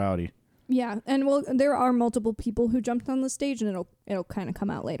a little rowdy. Yeah, and there are multiple people who jumped on the stage, and it'll kind of come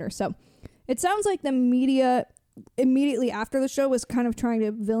out later. So it sounds like the media immediately after the show was kind of trying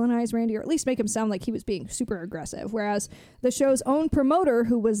to villainize Randy, or at least make him sound like he was being super aggressive, whereas the show's own promoter,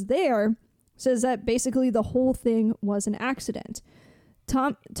 who was there, says that basically the whole thing was an accident.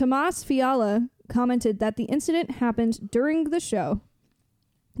 Tomas Fiala commented that the incident happened during the show.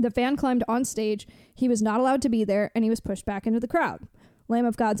 The fan climbed on stage, he was not allowed to be there, and he was pushed back into the crowd. Lamb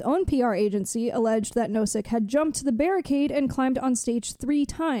of God's own PR agency alleged that Nosek had jumped the barricade and climbed on stage 3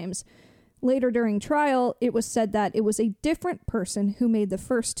 times. Later during trial, it was said that it was a different person who made the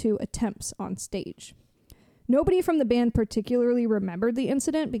first 2 attempts on stage. Nobody from the band particularly remembered the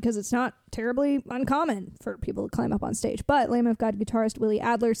incident because it's not terribly uncommon for people to climb up on stage. But Lamb of God guitarist Willie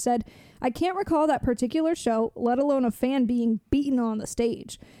Adler said, I can't recall that particular show, let alone a fan being beaten on the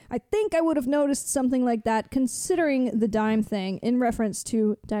stage. I think I would have noticed something like that considering the dime thing in reference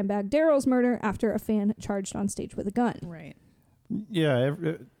to Dimebag Darrell's murder after a fan charged on stage with a gun. Right. Yeah,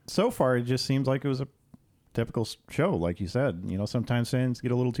 so far it just seems like it was a typical show, like you said. You know, sometimes fans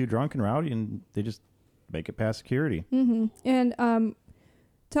get a little too drunk and rowdy and they just make it past security. Mm-hmm. And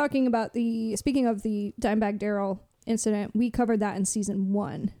speaking of the Dimebag Darrell incident, we covered that in season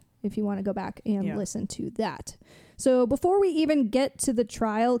 1, if you want to go back and listen to that. So before we even get to the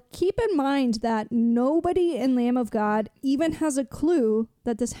trial, keep in mind that nobody in Lamb of God even has a clue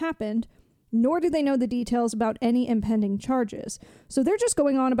that this happened, nor do they know the details about any impending charges. So they're just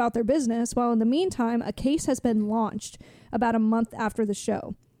going on about their business, while in the meantime, a case has been launched about a month after the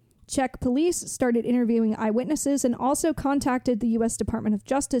show. Czech police started interviewing eyewitnesses and also contacted the U.S. Department of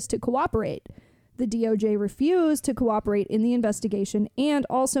Justice to cooperate. The DOJ refused to cooperate in the investigation and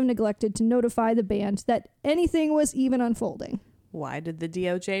also neglected to notify the band that anything was even unfolding. Why did the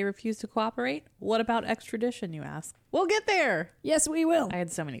DOJ refuse to cooperate? What about extradition, you ask? We'll get there. Yes, we will. I had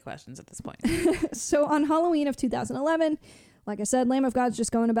so many questions at this point. So on Halloween of 2011, like I said, Lamb of God's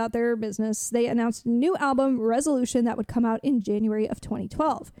just going about their business. They announced a new album, Resolution, that would come out in January of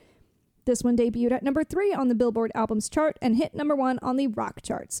 2012. This one debuted at number 3 on the Billboard Albums chart and hit number 1 on the rock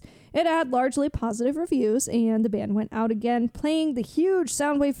charts. It had largely positive reviews, and the band went out again, playing the huge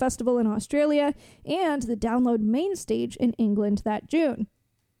Soundwave Festival in Australia and the Download main stage in England that June.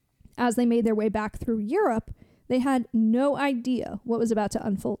 As they made their way back through Europe, they had no idea what was about to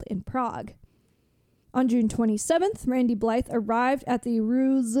unfold in Prague. On June 27th, Randy Blythe arrived at the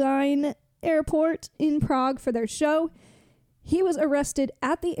Ruzyne airport in Prague for their show. He was arrested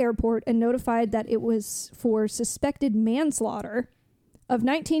at the airport and notified that it was for suspected manslaughter of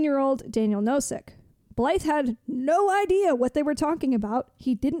 19-year-old Daniel Nosek. Blythe had no idea what they were talking about.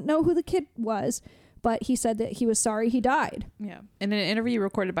 He didn't know who the kid was, but he said that he was sorry he died. Yeah. In an interview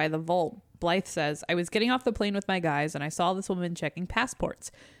recorded by The Vault, Blythe says, I was getting off the plane with my guys and I saw this woman checking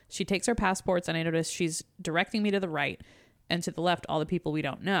passports. She takes her passports and I noticed she's directing me to the right and to the left all the people we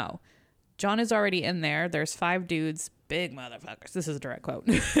don't know. John is already in there. There's 5 dudes, big motherfuckers, this is a direct quote,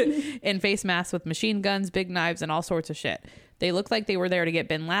 in face masks with machine guns, big knives, and all sorts of shit. They looked like they were there to get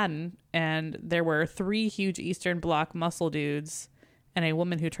bin Laden, and there were 3 huge Eastern Bloc muscle dudes and a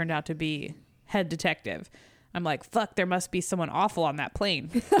woman who turned out to be head detective. I'm like, fuck, there must be someone awful on that plane.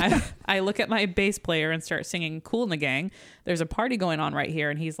 I look at my bass player and start singing Kool in the Gang. There's a party going on right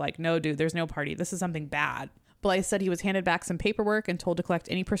here. And he's like, no, dude, there's no party. This is something bad. Blythe said he was handed back some paperwork and told to collect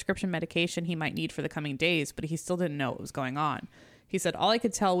any prescription medication he might need for the coming days, but he still didn't know what was going on. He said, all I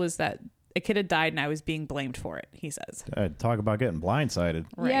could tell was that a kid had died and I was being blamed for it, he says. Talk about getting blindsided.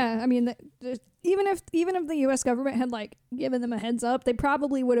 Right. Yeah, I mean, even if the U.S. government had given them a heads up, they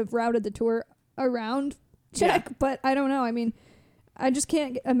probably would have routed the tour around Czech, yeah. But I don't know. I mean, I just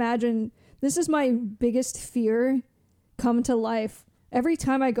can't imagine. This is my biggest fear come to life. Every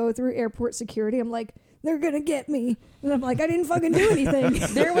time I go through airport security, I'm like, they're going to get me. And I'm like, I didn't fucking do anything.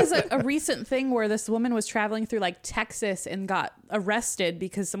 There was a recent thing where this woman was traveling through like Texas and got arrested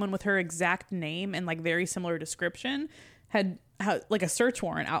because someone with her exact name and like very similar description had like a search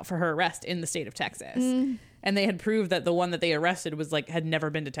warrant out for her arrest in the state of Texas. And they had proved that the one that they arrested was like, had never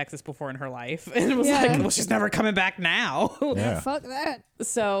been to Texas before in her life. And it was like, well, she's never coming back now. Yeah. Fuck that.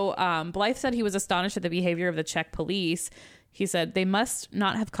 So Blythe said he was astonished at the behavior of the Czech police. He said, they must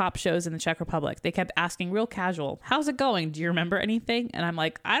not have cop shows in the Czech Republic. They kept asking real casual, how's it going? Do you remember anything? And I'm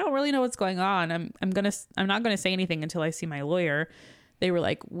like, I don't really know what's going on. I'm not going to say anything until I see my lawyer. They were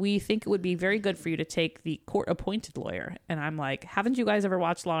like, we think it would be very good for you to take the court-appointed lawyer. And I'm like, haven't you guys ever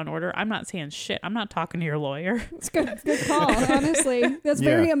watched Law & Order? I'm not saying shit. I'm not talking to your lawyer. It's good call, honestly. That's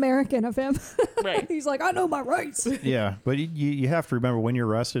very American of him. Right. He's like, I know my rights. Yeah, but you have to remember when you're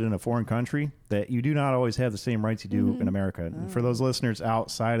arrested in a foreign country that you do not always have the same rights you do in America. And for those listeners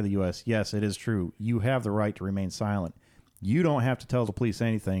outside of the U.S., yes, it is true. You have the right to remain silent. You don't have to tell the police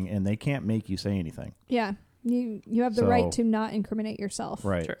anything, and they can't make you say anything. Yeah. You have the right to not incriminate yourself.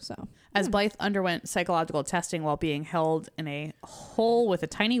 Right. Sure. So as Blythe underwent psychological testing while being held in a hole with a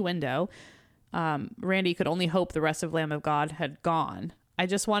tiny window, Randy could only hope the rest of Lamb of God had gone. I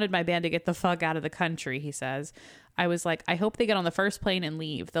just wanted my band to get the fuck out of the country, he says. I was like, I hope they get on the first plane and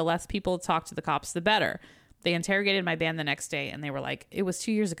leave. The less people talk to the cops, the better. They interrogated my band the next day, and they were like, it was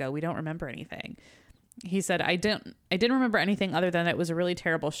 2 years ago. We don't remember anything. He said, I didn't remember anything other than it was a really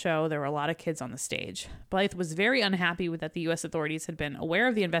terrible show. There were a lot of kids on the stage. Blythe was very unhappy with that the U.S. authorities had been aware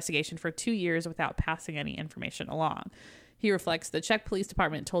of the investigation for 2 years without passing any information along. He reflects, the Czech police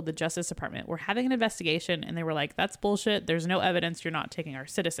department told the Justice Department, we're having an investigation, and they were like, that's bullshit. There's no evidence. You're not taking our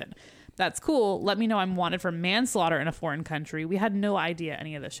citizen. That's cool. Let me know I'm wanted for manslaughter in a foreign country. We had no idea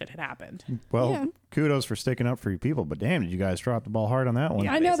any of this shit had happened. Well, kudos for sticking up for your people, but damn, did you guys drop the ball hard on that one?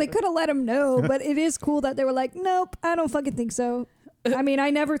 Yeah, I know, they could have let him know, but it is cool that they were like, nope, I don't fucking think so. I mean, I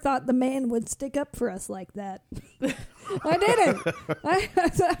never thought the man would stick up for us like that. I didn't. I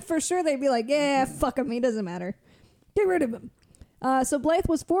thought for sure they'd be like, yeah, fuck him. He doesn't matter. Get rid of him. So Blythe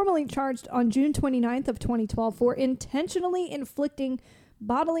was formally charged on June 29th of 2012 for intentionally inflicting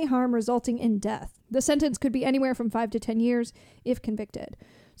bodily harm resulting in death. The sentence could be anywhere from 5 to 10 years if convicted.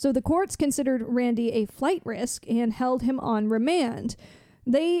 So the courts considered Randy a flight risk and held him on remand.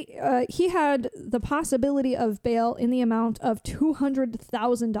 He had the possibility of bail in the amount of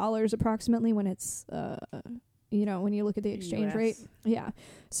 $200,000 approximately when it's when you look at the exchange rate. Yeah.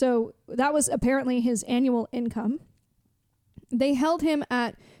 So that was apparently his annual income. They held him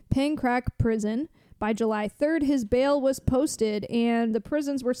at Pancrack Prison. By July 3rd, his bail was posted, and the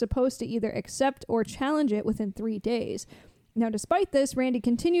prisons were supposed to either accept or challenge it within 3 days. Now, despite this, Randy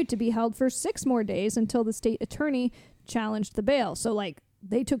continued to be held for 6 more days until the state attorney challenged the bail. So,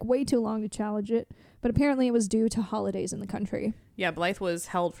 they took way too long to challenge it, but apparently it was due to holidays in the country. Yeah, Blythe was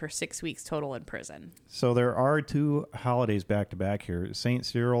held for 6 weeks total in prison. So there are 2 holidays back-to-back here, St.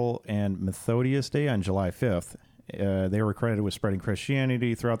 Cyril and Methodius Day on July 5th. They were credited with spreading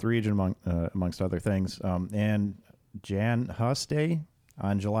Christianity throughout the region, amongst other things. And Jan Hus Day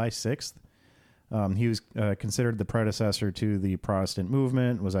on July 6th. He was considered the predecessor to the Protestant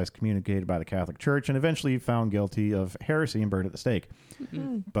movement, was excommunicated by the Catholic Church, and eventually found guilty of heresy and burned at the stake.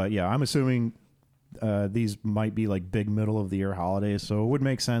 Mm-hmm. But yeah, I'm assuming these might be like big middle-of-the-year holidays, so it would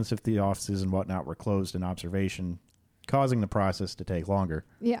make sense if the offices and whatnot were closed in observation, causing the process to take longer.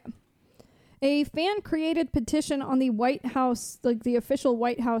 Yeah. A fan-created petition on the White House, the official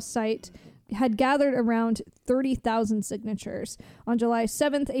White House site, had gathered around 30,000 signatures. On July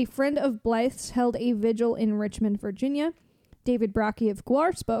 7th, a friend of Blythe's held a vigil in Richmond, Virginia. David Brockie of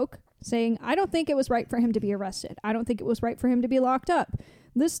GWAR spoke, saying, I don't think it was right for him to be arrested. I don't think it was right for him to be locked up.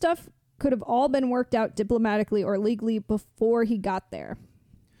 This stuff could have all been worked out diplomatically or legally before he got there.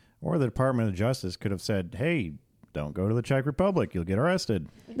 Or the Department of Justice could have said, hey, don't go to the Czech Republic. You'll get arrested.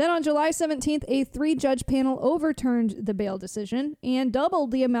 Then on July 17th, a 3-judge panel overturned the bail decision and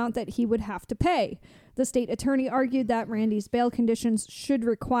doubled the amount that he would have to pay. The state attorney argued that Randy's bail conditions should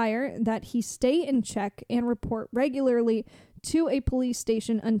require that he stay in Czech and report regularly to a police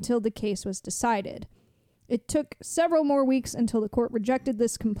station until the case was decided. It took several more weeks until the court rejected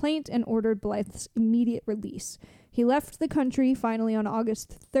this complaint and ordered Blythe's immediate release. He left the country finally on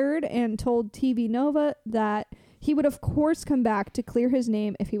August 3rd and told TV Nova that he would, of course, come back to clear his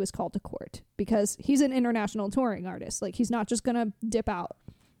name if he was called to court, because he's an international touring artist. He's not just going to dip out.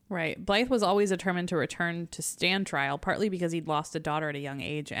 Right. Blythe was always determined to return to stand trial, partly because he'd lost a daughter at a young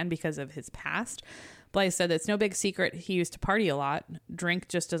age and because of his past. Blythe said it's no big secret he used to party a lot. Drink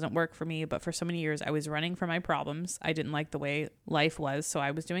just doesn't work for me, but for so many years I was running from my problems. I didn't like the way life was, so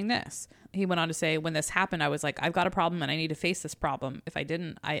I was doing this. He went on to say, when this happened, I was like, I've got a problem and I need to face this problem. If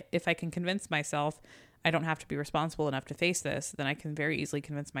I can convince myself I don't have to be responsible enough to face this, then I can very easily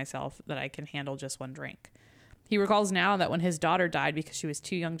convince myself that I can handle just one drink. He recalls now that when his daughter died because she was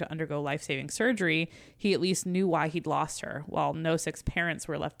too young to undergo life-saving surgery, he at least knew why he'd lost her, while Nosik's parents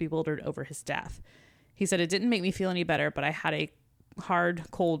were left bewildered over his death. He said, it didn't make me feel any better, but I had a hard,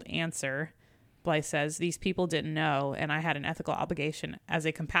 cold answer. Blythe says, these people didn't know, and I had an ethical obligation as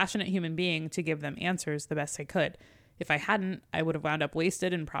a compassionate human being to give them answers the best I could. If I hadn't, I would have wound up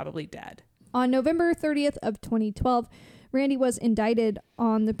wasted and probably dead. On November 30th of 2012, Randy was indicted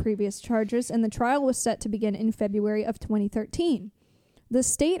on the previous charges, and the trial was set to begin in February of 2013. The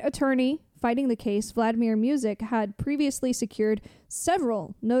state attorney fighting the case, Vladimir Music, had previously secured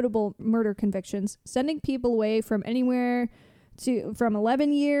several notable murder convictions, sending people away from anywhere from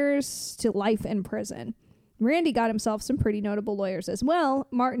 11 years to life in prison. Randy got himself some pretty notable lawyers as well,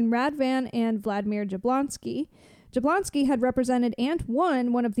 Martin Radvan and Vladimir Jablonski. Jablonski had represented and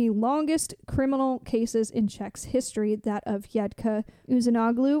won one of the longest criminal cases in Czech's history, that of Yedka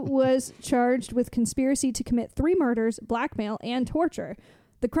Uzanoglu, was charged with conspiracy to commit 3 murders, blackmail, and torture.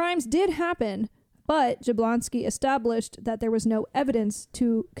 The crimes did happen, but Jablonski established that there was no evidence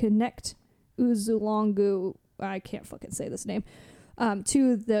to connect Uzulongu, I can't fucking say this name,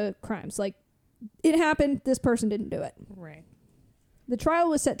 to the crimes. Like, it happened, this person didn't do it. Right. The trial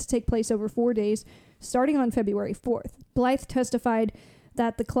was set to take place over 4 days, starting on February 4th. Blythe testified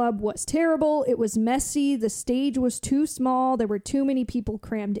that the club was terrible, it was messy, the stage was too small, there were too many people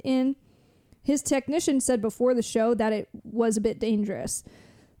crammed in. His technician said before the show that it was a bit dangerous.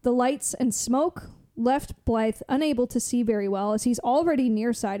 The lights and smoke left Blythe unable to see very well, as he's already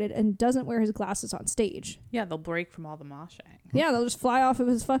nearsighted and doesn't wear his glasses on stage. Yeah, they'll break from all the moshing. Yeah, they'll just fly off of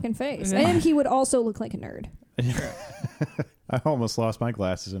his fucking face. And he would also look like a nerd. I almost lost my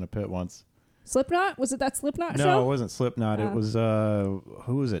glasses in a pit once. Slipknot? Was it that Slipknot show? No, it wasn't Slipknot. It was,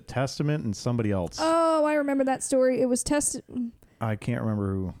 who was it? Testament and somebody else. Oh, I remember that story. It was I can't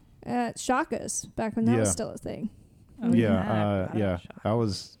remember who. Shaka's, back when that was still a thing. Oh, yeah. I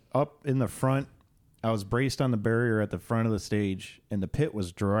was up in the front. I was braced on the barrier at the front of the stage, and the pit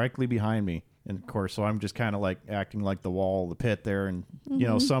was directly behind me. And of course, so I'm just kind of like acting like the wall of the pit there. And, you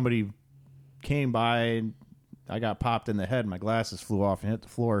know, somebody came by and I got popped in the head. My glasses flew off and hit the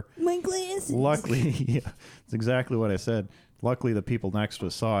floor. My glasses. Luckily, yeah, it's exactly what I said. Luckily, the people next to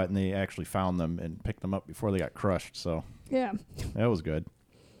us saw it and they actually found them and picked them up before they got crushed. So yeah, that was good.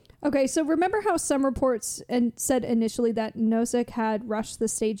 Okay, so remember how some reports said initially that Nosek had rushed the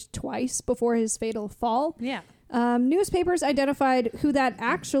stage twice before his fatal fall? Yeah. Newspapers identified who that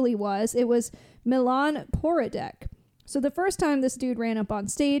actually was. It was Milan Porodek. So the first time this dude ran up on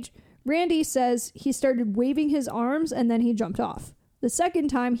stage, Randy says he started waving his arms and then he jumped off. The second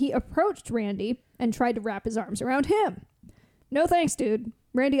time, he approached Randy and tried to wrap his arms around him. No thanks, dude.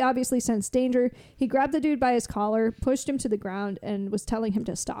 Randy obviously sensed danger. He grabbed the dude by his collar, pushed him to the ground, and was telling him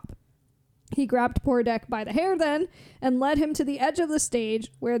to stop. He grabbed Porodek by the hair then and led him to the edge of the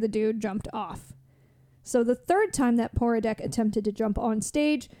stage where the dude jumped off. So the third time that Porodek attempted to jump on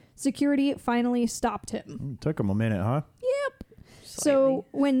stage, security finally stopped him. Took him a minute, huh? Yep. So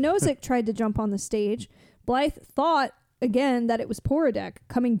when Nosek tried to jump on the stage, Blythe thought again that it was Porodek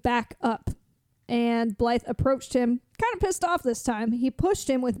coming back up. And Blythe approached him, kind of pissed off this time. He pushed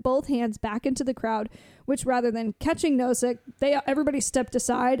him with both hands back into the crowd, which rather than catching Nosek, everybody stepped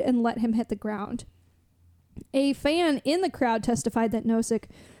aside and let him hit the ground. A fan in the crowd testified that Nosek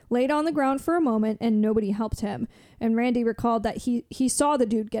laid on the ground for a moment and nobody helped him. And Randy recalled that he saw the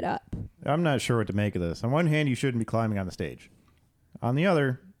dude get up. I'm not sure what to make of this. On one hand, you shouldn't be climbing on the stage. On the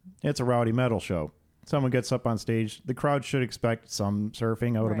other, it's a rowdy metal show. Someone gets up on stage, the crowd should expect some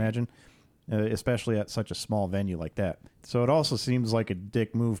surfing, I would imagine. Especially at such a small venue like that. So it also seems like a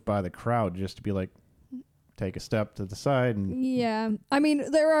dick move by the crowd just to be like, take a step to the side. And yeah. I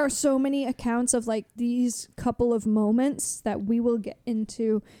mean, there are so many accounts of like these couple of moments that we will get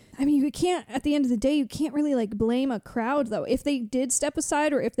into. I mean, you can't, at the end of the day, you can't really like blame a crowd though. If they did step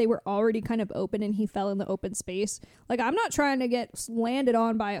aside or if they were already kind of open and he fell in the open space. Like, I'm not trying to get landed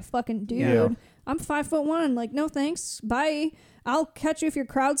on by a fucking dude. Yeah. I'm 5'1". Like, no thanks. Bye. I'll catch you if you're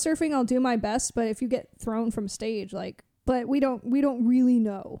crowd surfing. I'll do my best. But if you get thrown from stage, like, but we don't really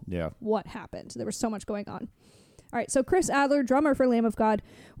know what happened. There was so much going on. All right. So Chris Adler, drummer for Lamb of God,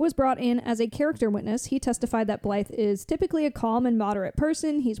 was brought in as a character witness. He testified that Blythe is typically a calm and moderate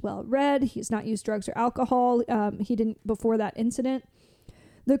person. He's well read. He's not used drugs or alcohol. He didn't before that incident.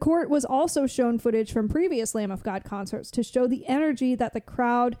 The court was also shown footage from previous Lamb of God concerts to show the energy of the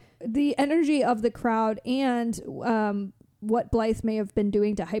crowd and what Blythe may have been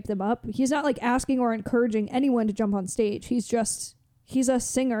doing to hype them up. He's not like asking or encouraging anyone to jump on stage. He's a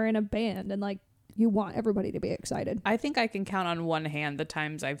singer in a band, and like you want everybody to be excited. I think I can count on one hand the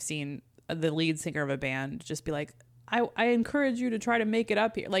times I've seen the lead singer of a band just be like, I encourage you to try to make it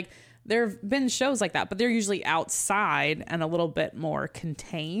up here. Like, there have been shows like that, but they're usually outside and a little bit more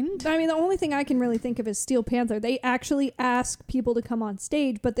contained. I mean, the only thing I can really think of is Steel Panther. They actually ask people to come on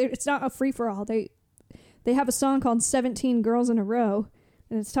stage, but it's not a free-for-all. They have a song called 17 Girls in a Row,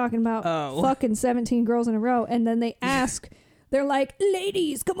 and it's talking about fucking 17 girls in a row, and then they ask... They're like,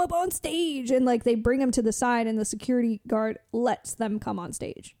 ladies, come up on stage. And like they bring them to the side and the security guard lets them come on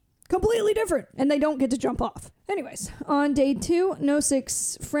stage. Completely different. And they don't get to jump off. Anyways, on day 2,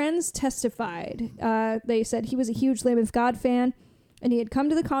 Nosic's friends testified. They said he was a huge Lamb of God fan and he had come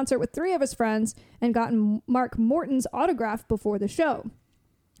to the concert with 3 of his friends and gotten Mark Morton's autograph before the show.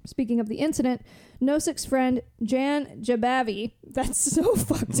 Speaking of the incident, Nosic's friend Jan Jabavi, that's so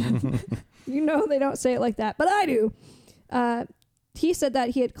fucked up. You know they don't say it like that, but I do. He said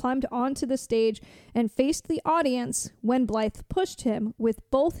that he had climbed onto the stage and faced the audience when Blythe pushed him with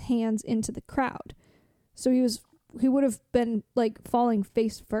both hands into the crowd. So he would have been like falling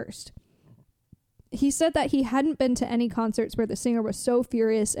face first. He said that he hadn't been to any concerts where the singer was so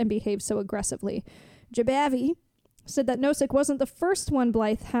furious and behaved so aggressively. Jabavi said that Nosic wasn't the first one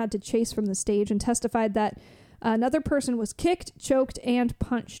Blythe had to chase from the stage and testified that another person was kicked, choked, and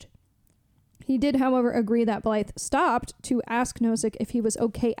punched. He did, however, agree that Blythe stopped to ask Nosic if he was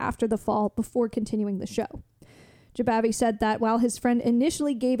okay after the fall before continuing the show. Jabavi said that while his friend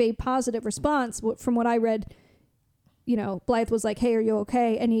initially gave a positive response, from what I read, Blythe was like, hey, are you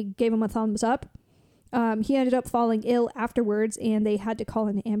okay? And he gave him a thumbs up. He ended up falling ill afterwards and they had to call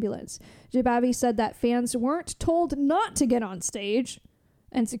an ambulance. Jabavi said that fans weren't told not to get on stage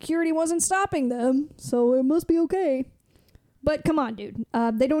and security wasn't stopping them, so it must be okay. But come on, dude.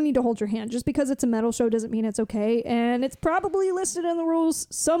 They don't need to hold your hand. Just because it's a metal show doesn't mean it's okay. And it's probably listed in the rules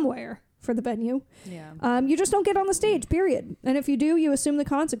somewhere for the venue. Yeah. You just don't get on the stage, period. And if you do, you assume the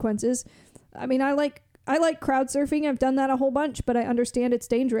consequences. I mean, I like crowd surfing. I've done that a whole bunch, but I understand it's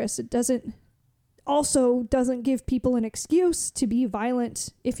dangerous. It doesn't give people an excuse to be violent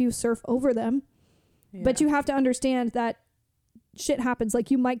if you surf over them. Yeah. But you have to understand that shit happens. Like,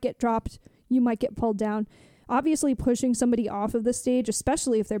 you might get dropped. You might get pulled down. Obviously, pushing somebody off of the stage,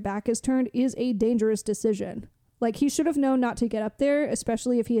 especially if their back is turned, is a dangerous decision. Like, he should have known not to get up there,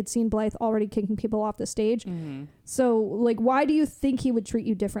 especially if he had seen Blythe already kicking people off the stage. Mm-hmm. So, like, why do you think he would treat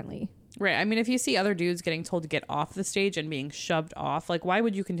you differently? Right. I mean, if you see other dudes getting told to get off the stage and being shoved off, like, why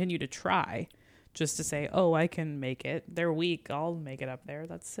would you continue to try? Just to say, oh, I can make it. They're weak. I'll make it up there.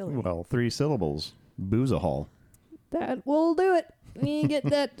 That's silly. Well, 3 syllables. Boozahol. That will do it. You get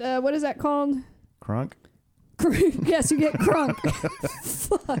that, what is that called? Crunk? Yes, you get crunk.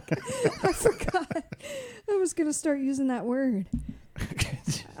 Fuck. I forgot. I was going to start using that word.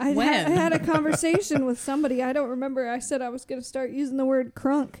 I had a conversation with somebody. I don't remember. I said I was going to start using the word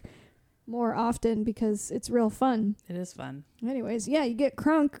crunk more often because it's real fun. It is fun. Anyways, yeah, you get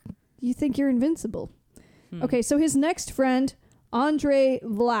crunk. You think you're invincible. Okay, so his next friend, Andre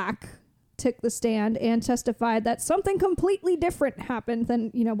Vlack, took the stand and testified that something completely different happened than,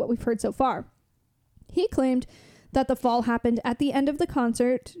 what we've heard so far. He claimed that the fall happened at the end of the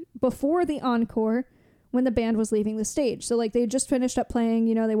concert before the encore when the band was leaving the stage. So, like, they just finished up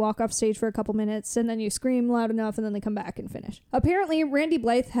playing, they walk off stage for a couple minutes and then you scream loud enough and then they come back and finish. Apparently, Randy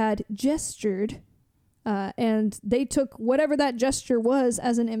Blythe had gestured and they took whatever that gesture was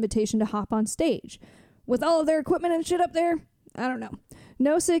as an invitation to hop on stage. With all of their equipment and shit up there, I don't know.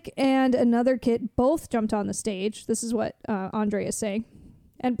 Nosic and another kid both jumped on the stage. This is what Andre is saying.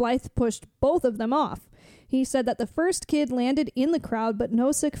 And Blythe pushed both of them off. He said that the first kid landed in the crowd, but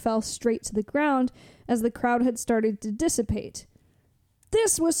Nosic fell straight to the ground as the crowd had started to dissipate.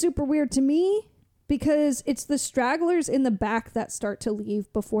 This was super weird to me because it's the stragglers in the back that start to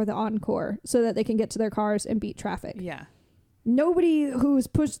leave before the encore so that they can get to their cars and beat traffic. Yeah. Nobody who's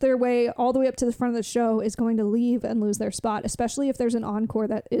pushed their way all the way up to the front of the show is going to leave and lose their spot, especially if there's an encore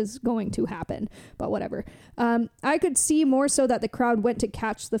that is going to happen. But whatever. I could see more so that the crowd went to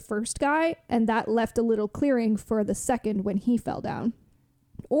catch the first guy, and that left a little clearing for the second when he fell down.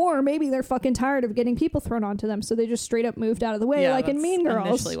 Or maybe they're fucking tired of getting people thrown onto them, so they just straight up moved out of the way, like in Mean Girls.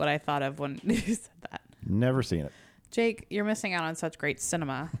 Initially what I thought of when you said that. Never seen it. Jake, you're missing out on such great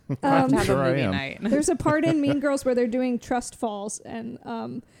cinema. I'm have sure a movie I am. night. There's a part in Mean Girls where they're doing trust falls,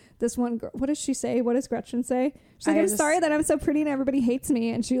 and this one girl, what does she say? What does Gretchen say? She's like, I'm sorry that I'm so pretty and everybody hates me.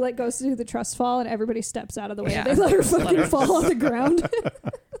 And she like goes to do the trust fall and everybody steps out of the way. Yeah. They let her fucking fall on the ground.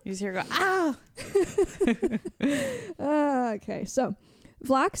 You just hear her go, Okay, so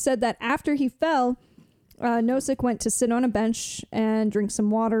Vlach said that after he fell, Nosek went to sit on a bench and drink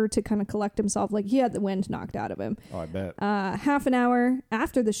some water to kind of collect himself. Like he had the wind knocked out of him. Oh, I bet. Half an hour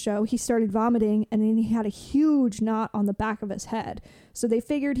after the show, he started vomiting and then he had a huge knot on the back of his head. So they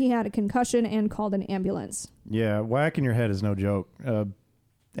figured he had a concussion and called an ambulance. Yeah, whacking your head is no joke.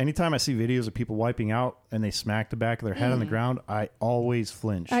 Anytime I see videos of people wiping out and they smack the back of their head on the ground, I always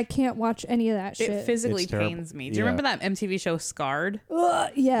flinch. I can't watch any of that shit. it physically It's terrible. pains me. Do you remember that MTV show Scarred?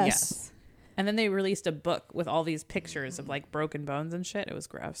 Yes. And then they released a book with all these pictures of like broken bones and shit. It was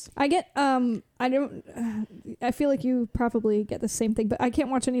gross. I get, I feel like you probably get the same thing, but I can't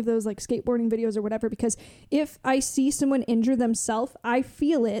watch any of those like skateboarding videos or whatever because if I see someone injure themselves, I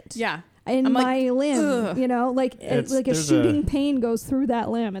feel it. Yeah. In I'm my like, limb, ugh. you know, like a there's shooting pain goes through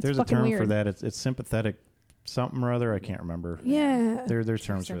that limb. It's There's a fucking term weird. for that. It's sympathetic something or other. I can't remember. Yeah. There's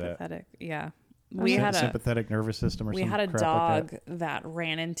terms for that. Sympathetic. Yeah. We had a sympathetic nervous system or we some had a crap dog like that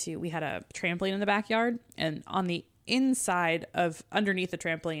ran into. We had a trampoline in the backyard, and on the inside of underneath the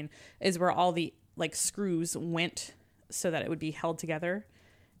trampoline is where all the like screws went so that it would be held together.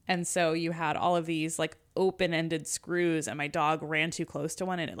 And so you had all of these like open-ended screws, and my dog ran too close to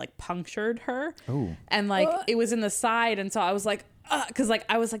one and it like punctured her. Oh. And like it was in the side, and so I was like, because like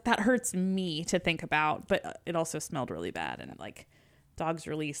I was like, that hurts me to think about, but it also smelled really bad. And like dogs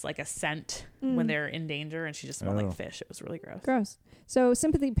release like a scent when they're in danger, and she just smelled like fish. It was really gross. Gross. So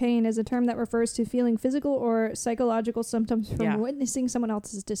sympathy pain is a term that refers to feeling physical or psychological symptoms from witnessing someone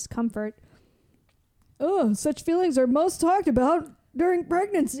else's discomfort. Oh, such feelings are most talked about during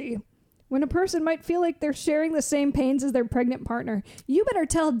pregnancy. When a person might feel like they're sharing the same pains as their pregnant partner. You better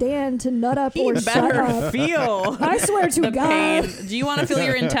tell Dan to nut up or shut up. Feel I swear to the God. pain. Do you want to feel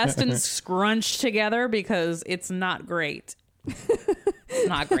your intestines scrunched together? Because it's not great. It's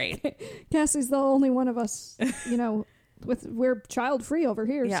not great. Cassie's the only one of us, you know, we're child free over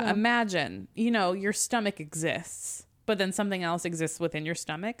here. Yeah, so. imagine, you know, your stomach exists, but then something else exists within your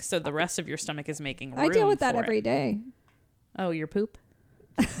stomach. So the rest of your stomach is making room I deal with that for every it. day. Oh, your poop?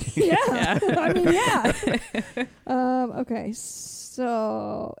 Yeah. I mean, yeah. Okay.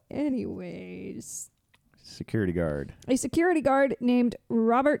 So, anyways, Security guard. a security guard named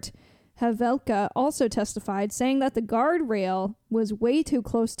Robert Havelka also testified, saying that the guardrail was way too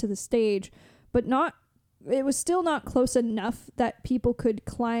close to the stage, but it was still not close enough that people could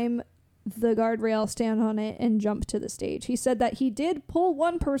climb the guardrail, stand on it, and jump to the stage. He said that he did pull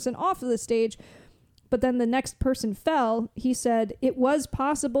one person off of the stage, but then the next person fell. He said it was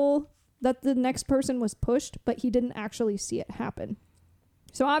possible that the next person was pushed, but he didn't actually see it happen.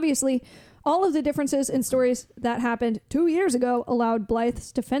 So obviously, all of the differences in stories that happened 2 years ago allowed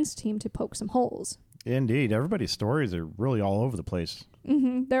Blythe's defense team to poke some holes. Indeed. Everybody's stories are really all over the place.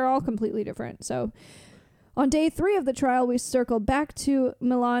 They're all completely different. So on day 3 of the trial, we circled back to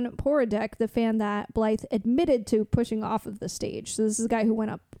Milan Porodek, the fan that Blythe admitted to pushing off of the stage. So this is a guy who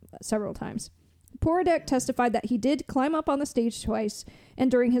went up several times. Porodek testified that he did climb up on the stage twice, and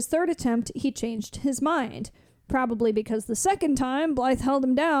during his third attempt, he changed his mind. Probably because the second time, Blythe held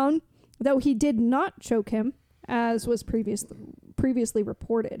him down, though he did not choke him, as was previously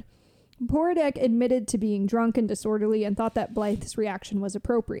reported. Porodek admitted to being drunk and disorderly and thought that Blythe's reaction was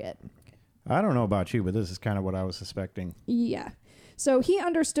appropriate. I don't know about you, but this is kind of what I was suspecting. Yeah. So he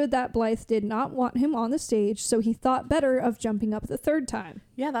understood that Blythe did not want him on the stage, so he thought better of jumping up the third time.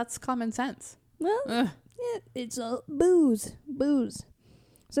 Yeah, that's common sense. Well, it's a booze.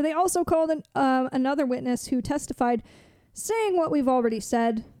 So they also called another witness who testified, saying what we've already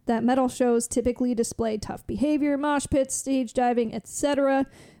said, that metal shows typically display tough behavior, mosh pits, stage diving, etc.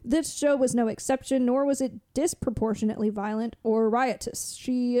 This show was no exception, nor was it disproportionately violent or riotous.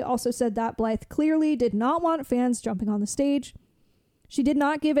 She also said that Blythe clearly did not want fans jumping on the stage. She did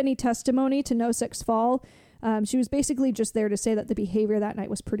not give any testimony to Nosek's fall. She was basically just there to say that the behavior that night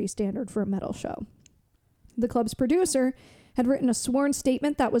was pretty standard for a metal show. The club's producer had written a sworn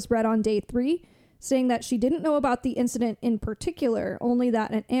statement that was read on day 3, saying that she didn't know about the incident in particular, only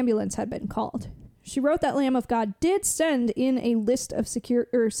that an ambulance had been called. She wrote that Lamb of God did send in a list of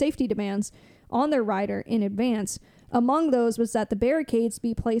safety demands on their rider in advance. Among those was that the barricades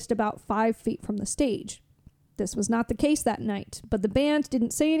be placed about 5 feet from the stage. This was not the case that night, but the band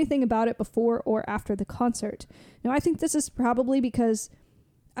didn't say anything about it before or after the concert. Now, I think this is probably because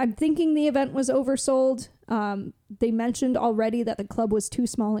I'm thinking the event was oversold. They mentioned already that the club was too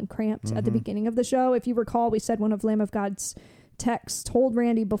small and cramped at the beginning of the show. If you recall, we said one of Lamb of God's techs told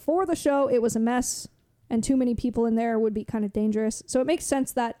Randy before the show it was a mess and too many people in there would be kind of dangerous. So it makes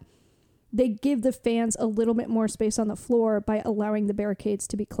sense that they give the fans a little bit more space on the floor by allowing the barricades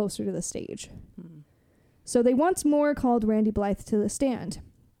to be closer to the stage. So they once more called Randy Blythe to the stand.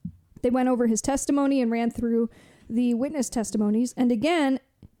 They went over his testimony and ran through the witness testimonies and again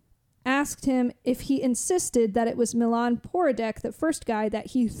asked him if he insisted that it was Milan Porodek, the first guy, that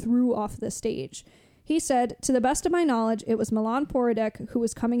he threw off the stage. He said, to the best of my knowledge, it was Milan Porodek who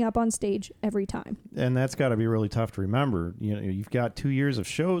was coming up on stage every time. And that's got to be really tough to remember. You know, you've got 2 years of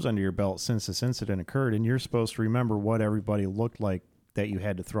shows under your belt since this incident occurred, and you're supposed to remember what everybody looked like that you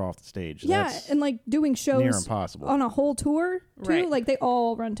had to throw off the stage. Yeah, That's and like doing shows near impossible on a whole tour too. Right. Like they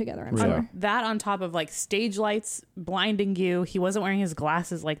all run together, I'm sure. That on top of like stage lights blinding you. He wasn't wearing his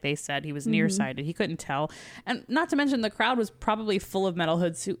glasses like they said. He was nearsighted. He couldn't tell. And not to mention the crowd was probably full of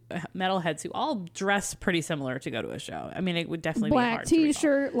metalheads who all dress pretty similar to go to a show. I mean, it would definitely be Black hard to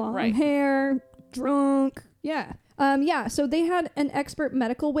t-shirt, long hair, drunk. Yeah. So they had an expert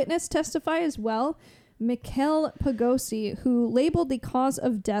medical witness testify as well, Mikhail Pagosi, who labeled the cause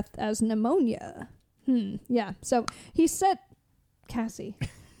of death as pneumonia. Yeah. So he said, Cassie.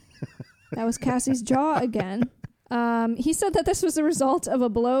 That was Cassie's jaw again. He said that this was a result of a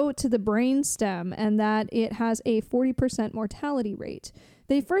blow to the brain stem and that it has a 40% mortality rate.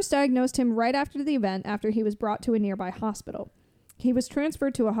 They first diagnosed him right after the event after he was brought to a nearby hospital. He was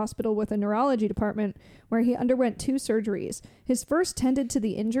transferred to a hospital with a neurology department where he underwent 2 surgeries. His first tended to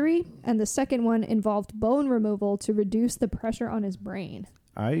the injury, and the second one involved bone removal to reduce the pressure on his brain.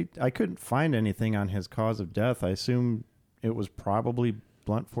 I couldn't find anything on his cause of death. I assume it was probably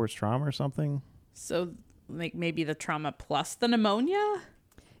blunt force trauma or something. So like maybe the trauma plus the pneumonia?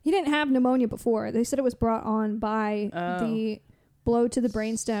 He didn't have pneumonia before. They said it was brought on by the blow to the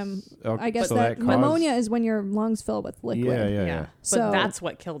brainstem. Okay, I guess so that that pneumonia is when your lungs fill with liquid. Yeah. But that's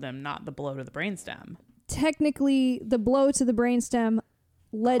what killed him, not the blow to the brainstem. Technically, the blow to the brainstem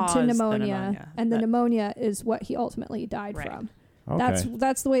led to Caused the pneumonia, and the pneumonia is what he ultimately died from. Okay.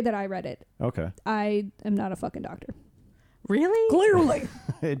 That's the way that I read it. Okay. I am not a fucking doctor. Really? Clearly.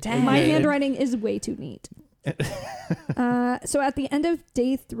 Dang. My handwriting is way too neat. So at the end of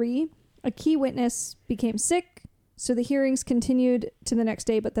day 3, a key witness became sick, so the hearings continued to the next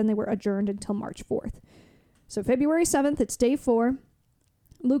day, but then they were adjourned until March 4th. So February 7th, it's day 4.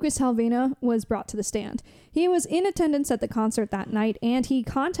 Lucas Halvina was brought to the stand. He was in attendance at the concert that night, and he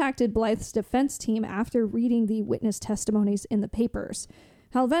contacted Blythe's defense team after reading the witness testimonies in the papers.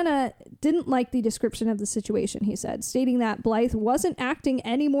 Halvina didn't like the description of the situation, he said, stating that Blythe wasn't acting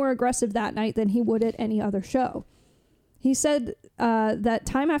any more aggressive that night than he would at any other show. He said that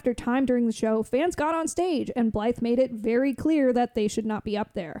time after time during the show, fans got on stage, and Blythe made it very clear that they should not be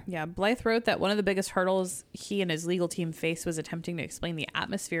up there. Yeah, Blythe wrote that one of the biggest hurdles he and his legal team faced was attempting to explain the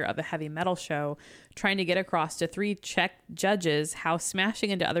atmosphere of a heavy metal show, trying to get across to 3 Czech judges how smashing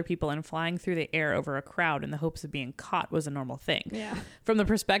into other people and flying through the air over a crowd in the hopes of being caught was a normal thing. Yeah. From the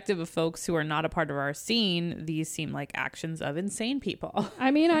perspective of folks who are not a part of our scene, these seem like actions of insane people. I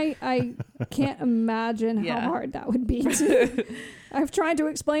mean, I can't imagine how hard that would be. I've tried to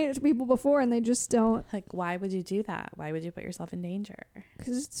explain it to people before, and they just don't. Like, why would you do that? Why would you put yourself in danger?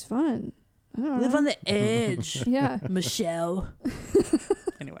 Because it's fun. I don't Live know. on the edge. Yeah. Michelle.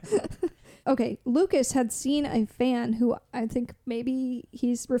 Anyway. Okay, Lucas had seen a fan who I think maybe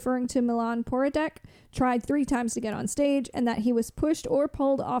he's referring to Milan Porodek, tried 3 times to get on stage, and that he was pushed or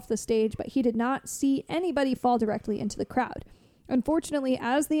pulled off the stage, but he did not see anybody fall directly into the crowd. Unfortunately,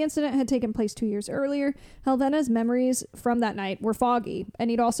 as the incident had taken place 2 years earlier, Halvina's memories from that night were foggy, and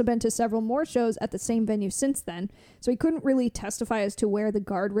he'd also been to several more shows at the same venue since then, so he couldn't really testify as to where the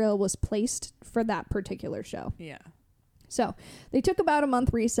guardrail was placed for that particular show. Yeah. So they took about a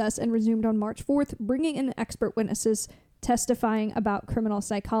month recess and resumed on March 4th, bringing in expert witnesses testifying about criminal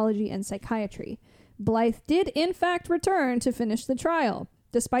psychology and psychiatry. Blythe did, in fact, return to finish the trial,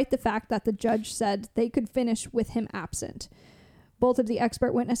 despite the fact that the judge said they could finish with him absent. Both of the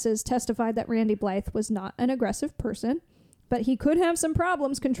expert witnesses testified that Randy Blythe was not an aggressive person, but he could have some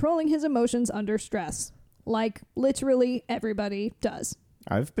problems controlling his emotions under stress, like literally everybody does.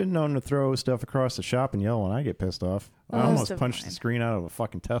 I've been known to throw stuff across the shop and yell when I get pissed off. I almost punched the screen out of a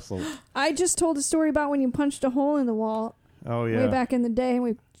fucking Tesla. I just told a story about when you punched a hole in the wall. Oh, yeah. Way back in the day, and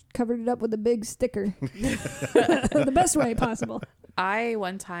we covered it up with a big sticker. The best way possible.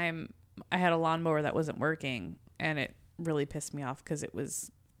 One time, I had a lawnmower that wasn't working, and it really pissed me off because it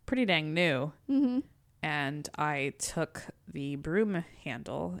was pretty dang new. Mm-hmm. and I took the broom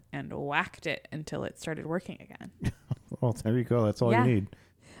handle and whacked it until it started working again. Well, there you go. That's all you need.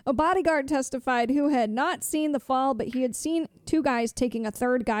 A bodyguard testified who had not seen the fall, but he had seen two guys taking a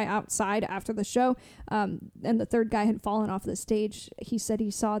third guy outside after the show, and the third guy had fallen off the stage. He said he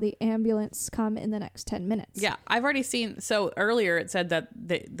saw the ambulance come in the next 10 minutes. Yeah, I've already seen. So earlier it said that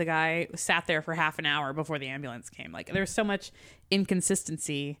the guy sat there for half an hour before the ambulance came. Like, there's so much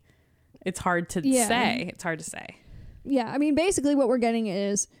inconsistency. It's hard to say. It's hard to say. Yeah, I mean, basically what we're getting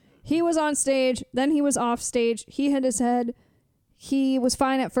is he was on stage, then he was off stage. He hit his head. He was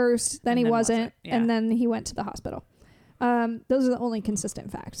fine at first, then he wasn't, and then he went to the hospital. Those are the only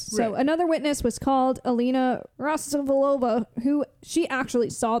consistent facts. Right. So another witness was called Alina Rostovalova, who she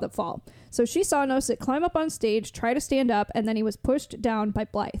actually saw the fall. So she saw Nosek climb up on stage, try to stand up, and then he was pushed down by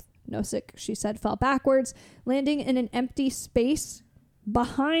Blythe. Nosek, she said, fell backwards, landing in an empty space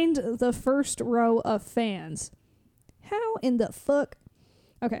behind the first row of fans. How in the fuck?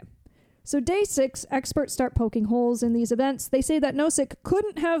 Okay. So day 6, experts start poking holes in these events. They say that Nosek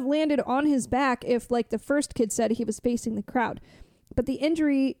couldn't have landed on his back if, like the first kid said, he was facing the crowd. But the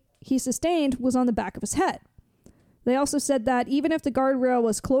injury he sustained was on the back of his head. They also said that even if the guardrail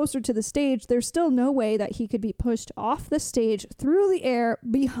was closer to the stage, there's still no way that he could be pushed off the stage through the air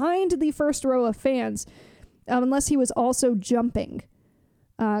behind the first row of fans unless he was also jumping.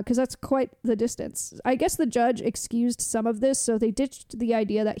 Because that's quite the distance. I guess the judge excused some of this, so they ditched the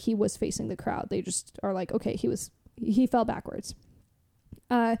idea that he was facing the crowd. They just are like, okay, he fell backwards.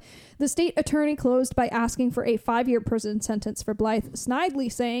 The state attorney closed by asking for a 5-year prison sentence for Blythe,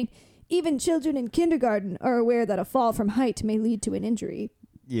 snidely saying, even children in kindergarten are aware that a fall from height may lead to an injury.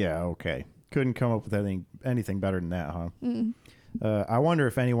 Yeah, okay. Couldn't come up with anything better than that, huh? I wonder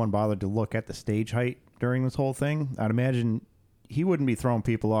if anyone bothered to look at the stage height during this whole thing. I'd imagine he wouldn't be throwing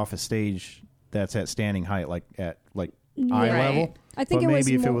people off a stage that's at standing height, like at eye level. I think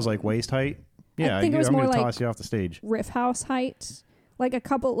maybe if it was like waist height, I think it was more like toss you off the stage. Riff house height, like a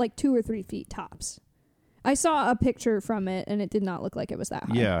couple, like 2 or 3 feet tops. I saw a picture from it, and it did not look like it was that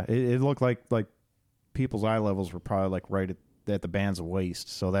high. Yeah, it looked like people's eye levels were probably like right at the band's waist,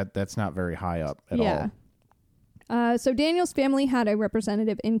 so that's not very high up at all. So Daniel's family had a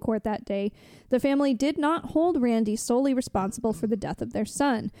representative in court that day. The family did not hold Randy solely responsible for the death of their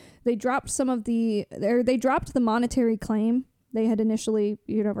son. They dropped they dropped the monetary claim. They had initially,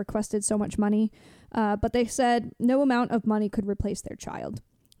 requested so much money, but they said no amount of money could replace their child.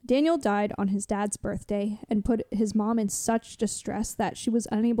 Daniel died on his dad's birthday and put his mom in such distress that she was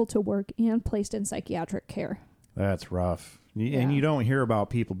unable to work and placed in psychiatric care. That's rough. And you don't hear about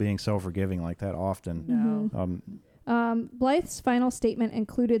people being so forgiving like that often. No. Blythe's final statement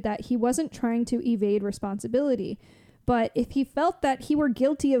included that he wasn't trying to evade responsibility, but if he felt that he were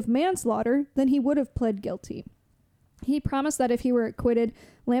guilty of manslaughter, then he would have pled guilty. He promised that if he were acquitted,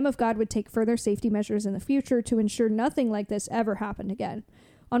 Lamb of God would take further safety measures in the future to ensure nothing like this ever happened again.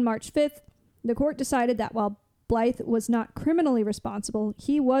 On March 5th, the court decided that while Blythe was not criminally responsible,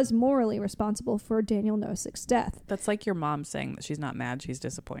 he was morally responsible for Daniel Nosek's death. That's like your mom saying that she's not mad, she's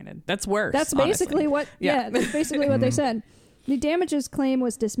disappointed. That's worse. That's basically what that's basically what they said. The damages claim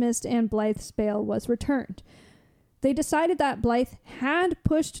was dismissed and Blythe's bail was returned. They decided that Blythe had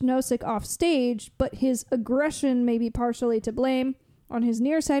pushed Nosek off stage, but his aggression may be partially to blame on his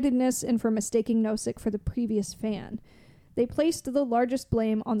nearsightedness and for mistaking Nosek for the previous fan. They placed the largest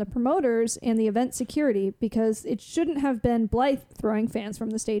blame on the promoters and the event security because it shouldn't have been Blythe throwing fans from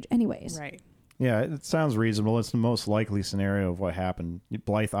the stage anyways. Right. Yeah, it sounds reasonable. It's the most likely scenario of what happened.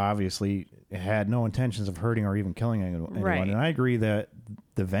 Blythe obviously had no intentions of hurting or even killing anyone. Right. And I agree that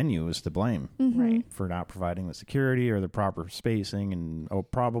the venue is to blame for not providing the security or the proper spacing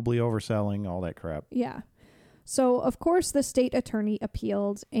and probably overselling, all that crap. Yeah. So, of course, the state attorney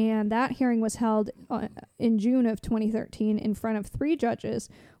appealed, and that hearing was held in June of 2013 in front of 3 judges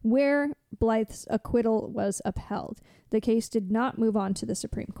where Blythe's acquittal was upheld. The case did not move on to the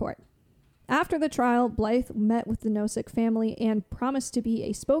Supreme Court. After the trial, Blythe met with the Nosek family and promised to be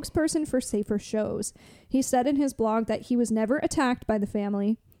a spokesperson for safer shows. He said in his blog that he was never attacked by the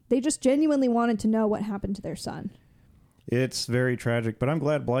family. They just genuinely wanted to know what happened to their son. It's very tragic, but I'm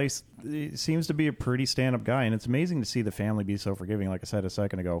glad Blythe seems to be a pretty stand-up guy, and it's amazing to see the family be so forgiving, like I said a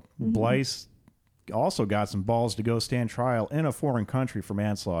second ago. Blythe also got some balls to go stand trial in a foreign country for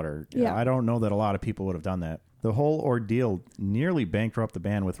manslaughter. Yeah. I don't know that a lot of people would have done that. The whole ordeal nearly bankrupted the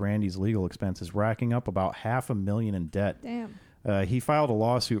band with Randy's legal expenses, racking up about $500,000 in debt. Damn. He filed a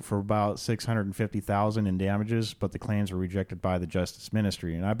lawsuit for about $650,000 in damages, but the claims were rejected by the Justice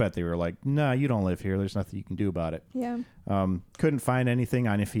Ministry. And I bet they were like, "Nah, you don't live here. There's nothing you can do about it." Yeah. Couldn't find anything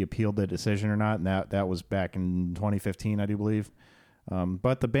on if he appealed the decision or not, and that was back in 2015, I do believe.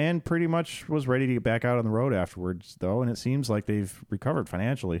 But the band pretty much was ready to get back out on the road afterwards, though, and it seems like they've recovered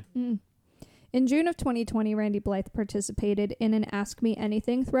financially. In June of 2020, Randy Blythe participated in an Ask Me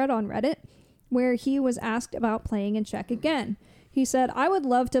Anything thread on Reddit, where he was asked about playing in Czech again. He said, "I would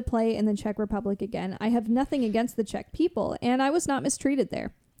love to play in the Czech Republic again. I have nothing against the Czech people, and I was not mistreated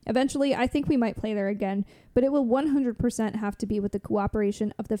there. Eventually, I think we might play there again, but it will 100% have to be with the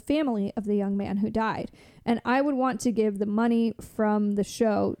cooperation of the family of the young man who died. And I would want to give the money from the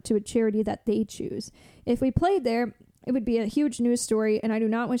show to a charity that they choose. If we played there, it would be a huge news story, and I do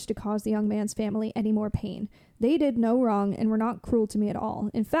not wish to cause the young man's family any more pain. They did no wrong and were not cruel to me at all.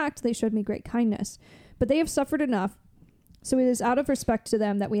 In fact, they showed me great kindness. But they have suffered enough, so it is out of respect to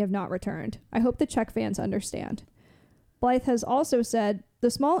them that we have not returned. I hope the Czech fans understand." Blythe has also said,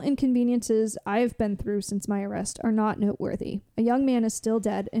 "The small inconveniences I have been through since my arrest are not noteworthy. A young man is still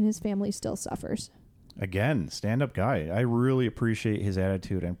dead and his family still suffers." Again, stand-up guy. I really appreciate his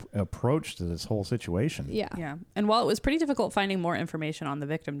attitude and approach to this whole situation. Yeah. And while it was pretty difficult finding more information on the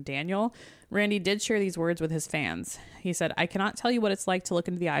victim, Daniel, Randy did share these words with his fans. He said, "I cannot tell you what it's like to look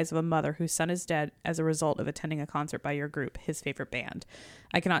into the eyes of a mother whose son is dead as a result of attending a concert by your group, his favorite band.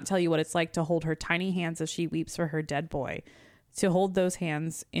 I cannot tell you what it's like to hold her tiny hands as she weeps for her dead boy. To hold those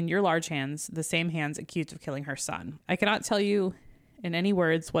hands in your large hands, the same hands accused of killing her son. I cannot tell you in any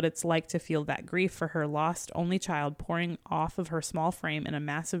words what it's like to feel that grief for her lost only child pouring off of her small frame in a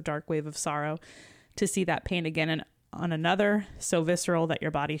massive dark wave of sorrow, to see that pain again and on another, so visceral that your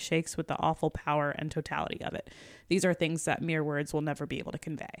body shakes with the awful power and totality of it. These are things that mere words will never be able to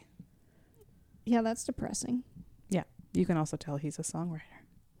convey." Yeah, that's depressing. Yeah. You can also tell he's a songwriter.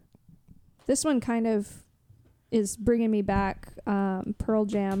 This one kind of is bringing me back Pearl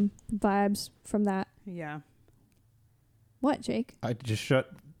Jam vibes from that. Yeah. What, Jake? I just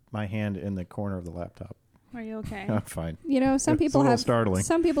shut my hand in the corner of the laptop. Are you okay? I'm fine. You know, some It's people a little have startling.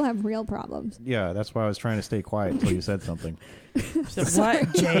 Some people have real problems. Yeah, that's why I was trying to stay quiet until you said something. So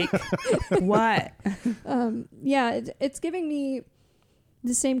what, Jake? What? Yeah, it's giving me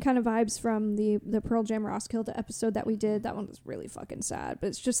the same kind of vibes from the Pearl Jam Roskilde episode that we did. That one was really fucking sad, but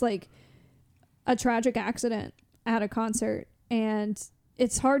it's just like a tragic accident at a concert, and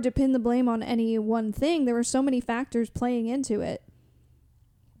it's hard to pin the blame on any one thing. There were so many factors playing into it,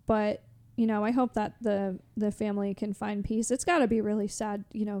 but you know, I hope that the family can find peace. It's got to be really sad,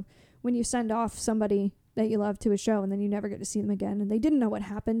 you know, when you send off somebody that you love to a show and then you never get to see them again, and they didn't know what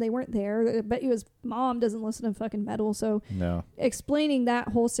happened. They weren't there. I bet you his mom doesn't listen to fucking metal, so No. explaining that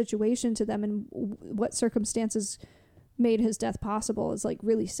whole situation to them and what circumstances made his death possible is like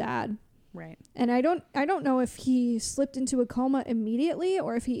really sad. Right. And I don't know if he slipped into a coma immediately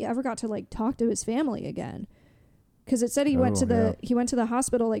or if he ever got to like talk to his family again. Because it said he went to the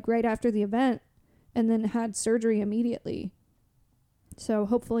hospital like right after the event and then had surgery immediately. So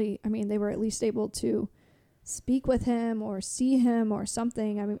hopefully, I mean, they were at least able to speak with him or see him or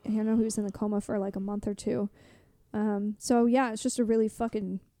something. I mean, I know he was in the coma for like a month or two. So yeah, it's just a really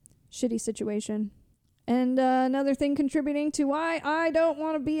fucking shitty situation. And another thing contributing to why I don't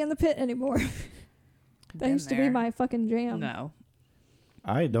want to be in the pit anymore. That used to be my fucking jam. No.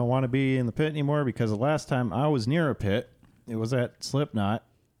 I don't want to be in the pit anymore because the last time I was near a pit, it was at Slipknot,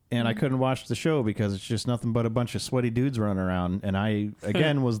 and I couldn't watch the show because it's just nothing but a bunch of sweaty dudes running around. And I,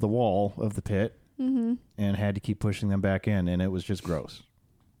 again, was the wall of the pit and had to keep pushing them back in, and it was just gross.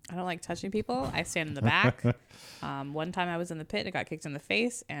 I don't like touching people. I stand in the back. One time I was in the pit, I got kicked in the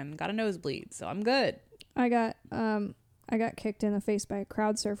face and got a nosebleed, so I'm good. I got kicked in the face by a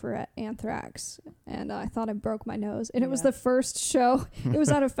crowd surfer at Anthrax, and I thought I broke my nose. And it was the first show. It was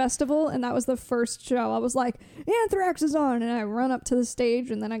at a festival, and that was the first show. I was like, Anthrax is on, and I run up to the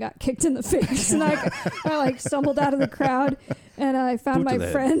stage, and then I got kicked in the face, and I like stumbled out of the crowd, and I found my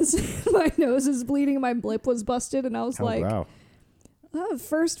friends. My nose is bleeding, my lip was busted, and I was Wow. Oh,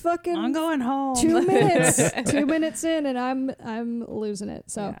 first fucking I'm going home. 2 minutes. 2 minutes in, and I'm losing it.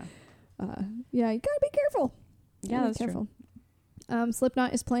 So, yeah, you gotta be careful. Yeah, that's true.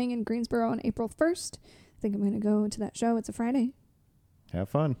 Slipknot is playing in Greensboro on April 1st. I think I'm going to go to that show. It's a Friday. Have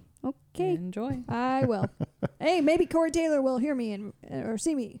fun. Okay. Enjoy. I will. Hey, maybe Corey Taylor will hear me or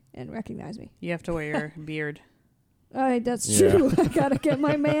see me and recognize me. You have to wear your beard. That's true. I got to get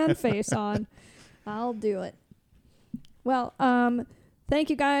my man face on. I'll do it. Well, thank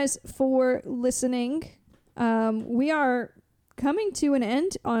you guys for listening. We are coming to an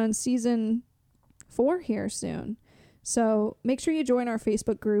end on season 4 here soon. So make sure you join our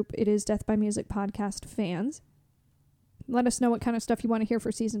Facebook group. It is Death by Music Podcast Fans. Let us know what kind of stuff you want to hear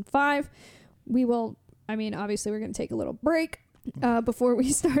for season 5. We will, obviously we're going to take a little break before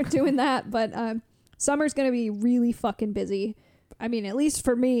we start doing that, but summer's going to be really fucking busy. At least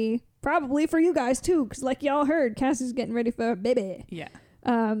for me, probably for you guys too, because like y'all heard, Cassie's getting ready for a baby. Yeah.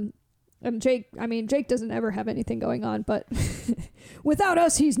 And Jake doesn't ever have anything going on, but without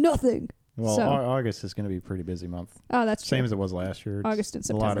us, he's nothing. Well, So- August is going to be a pretty busy month. Oh, that's Same true. as it was last year. It's August and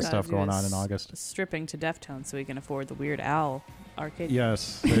a lot of September. stuff going on in August. Stripping to Deftones so we can afford the Weird Al arcade.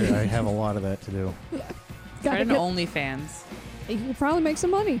 Yes, I have a lot of that to do. Start an OnlyFans. You can probably make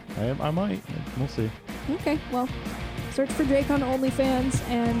some money. I might. We'll see. Okay, well, search for Jake on OnlyFans,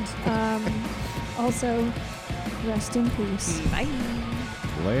 and also rest in peace. Bye.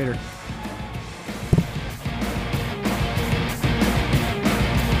 Later.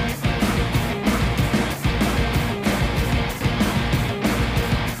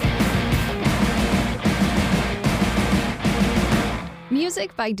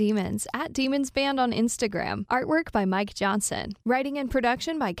 Music by Demons at Demons Band on Instagram. Artwork by Mike Johnson. Writing and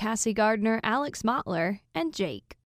production by Cassie Gardner, Alex Mottler, and Jake.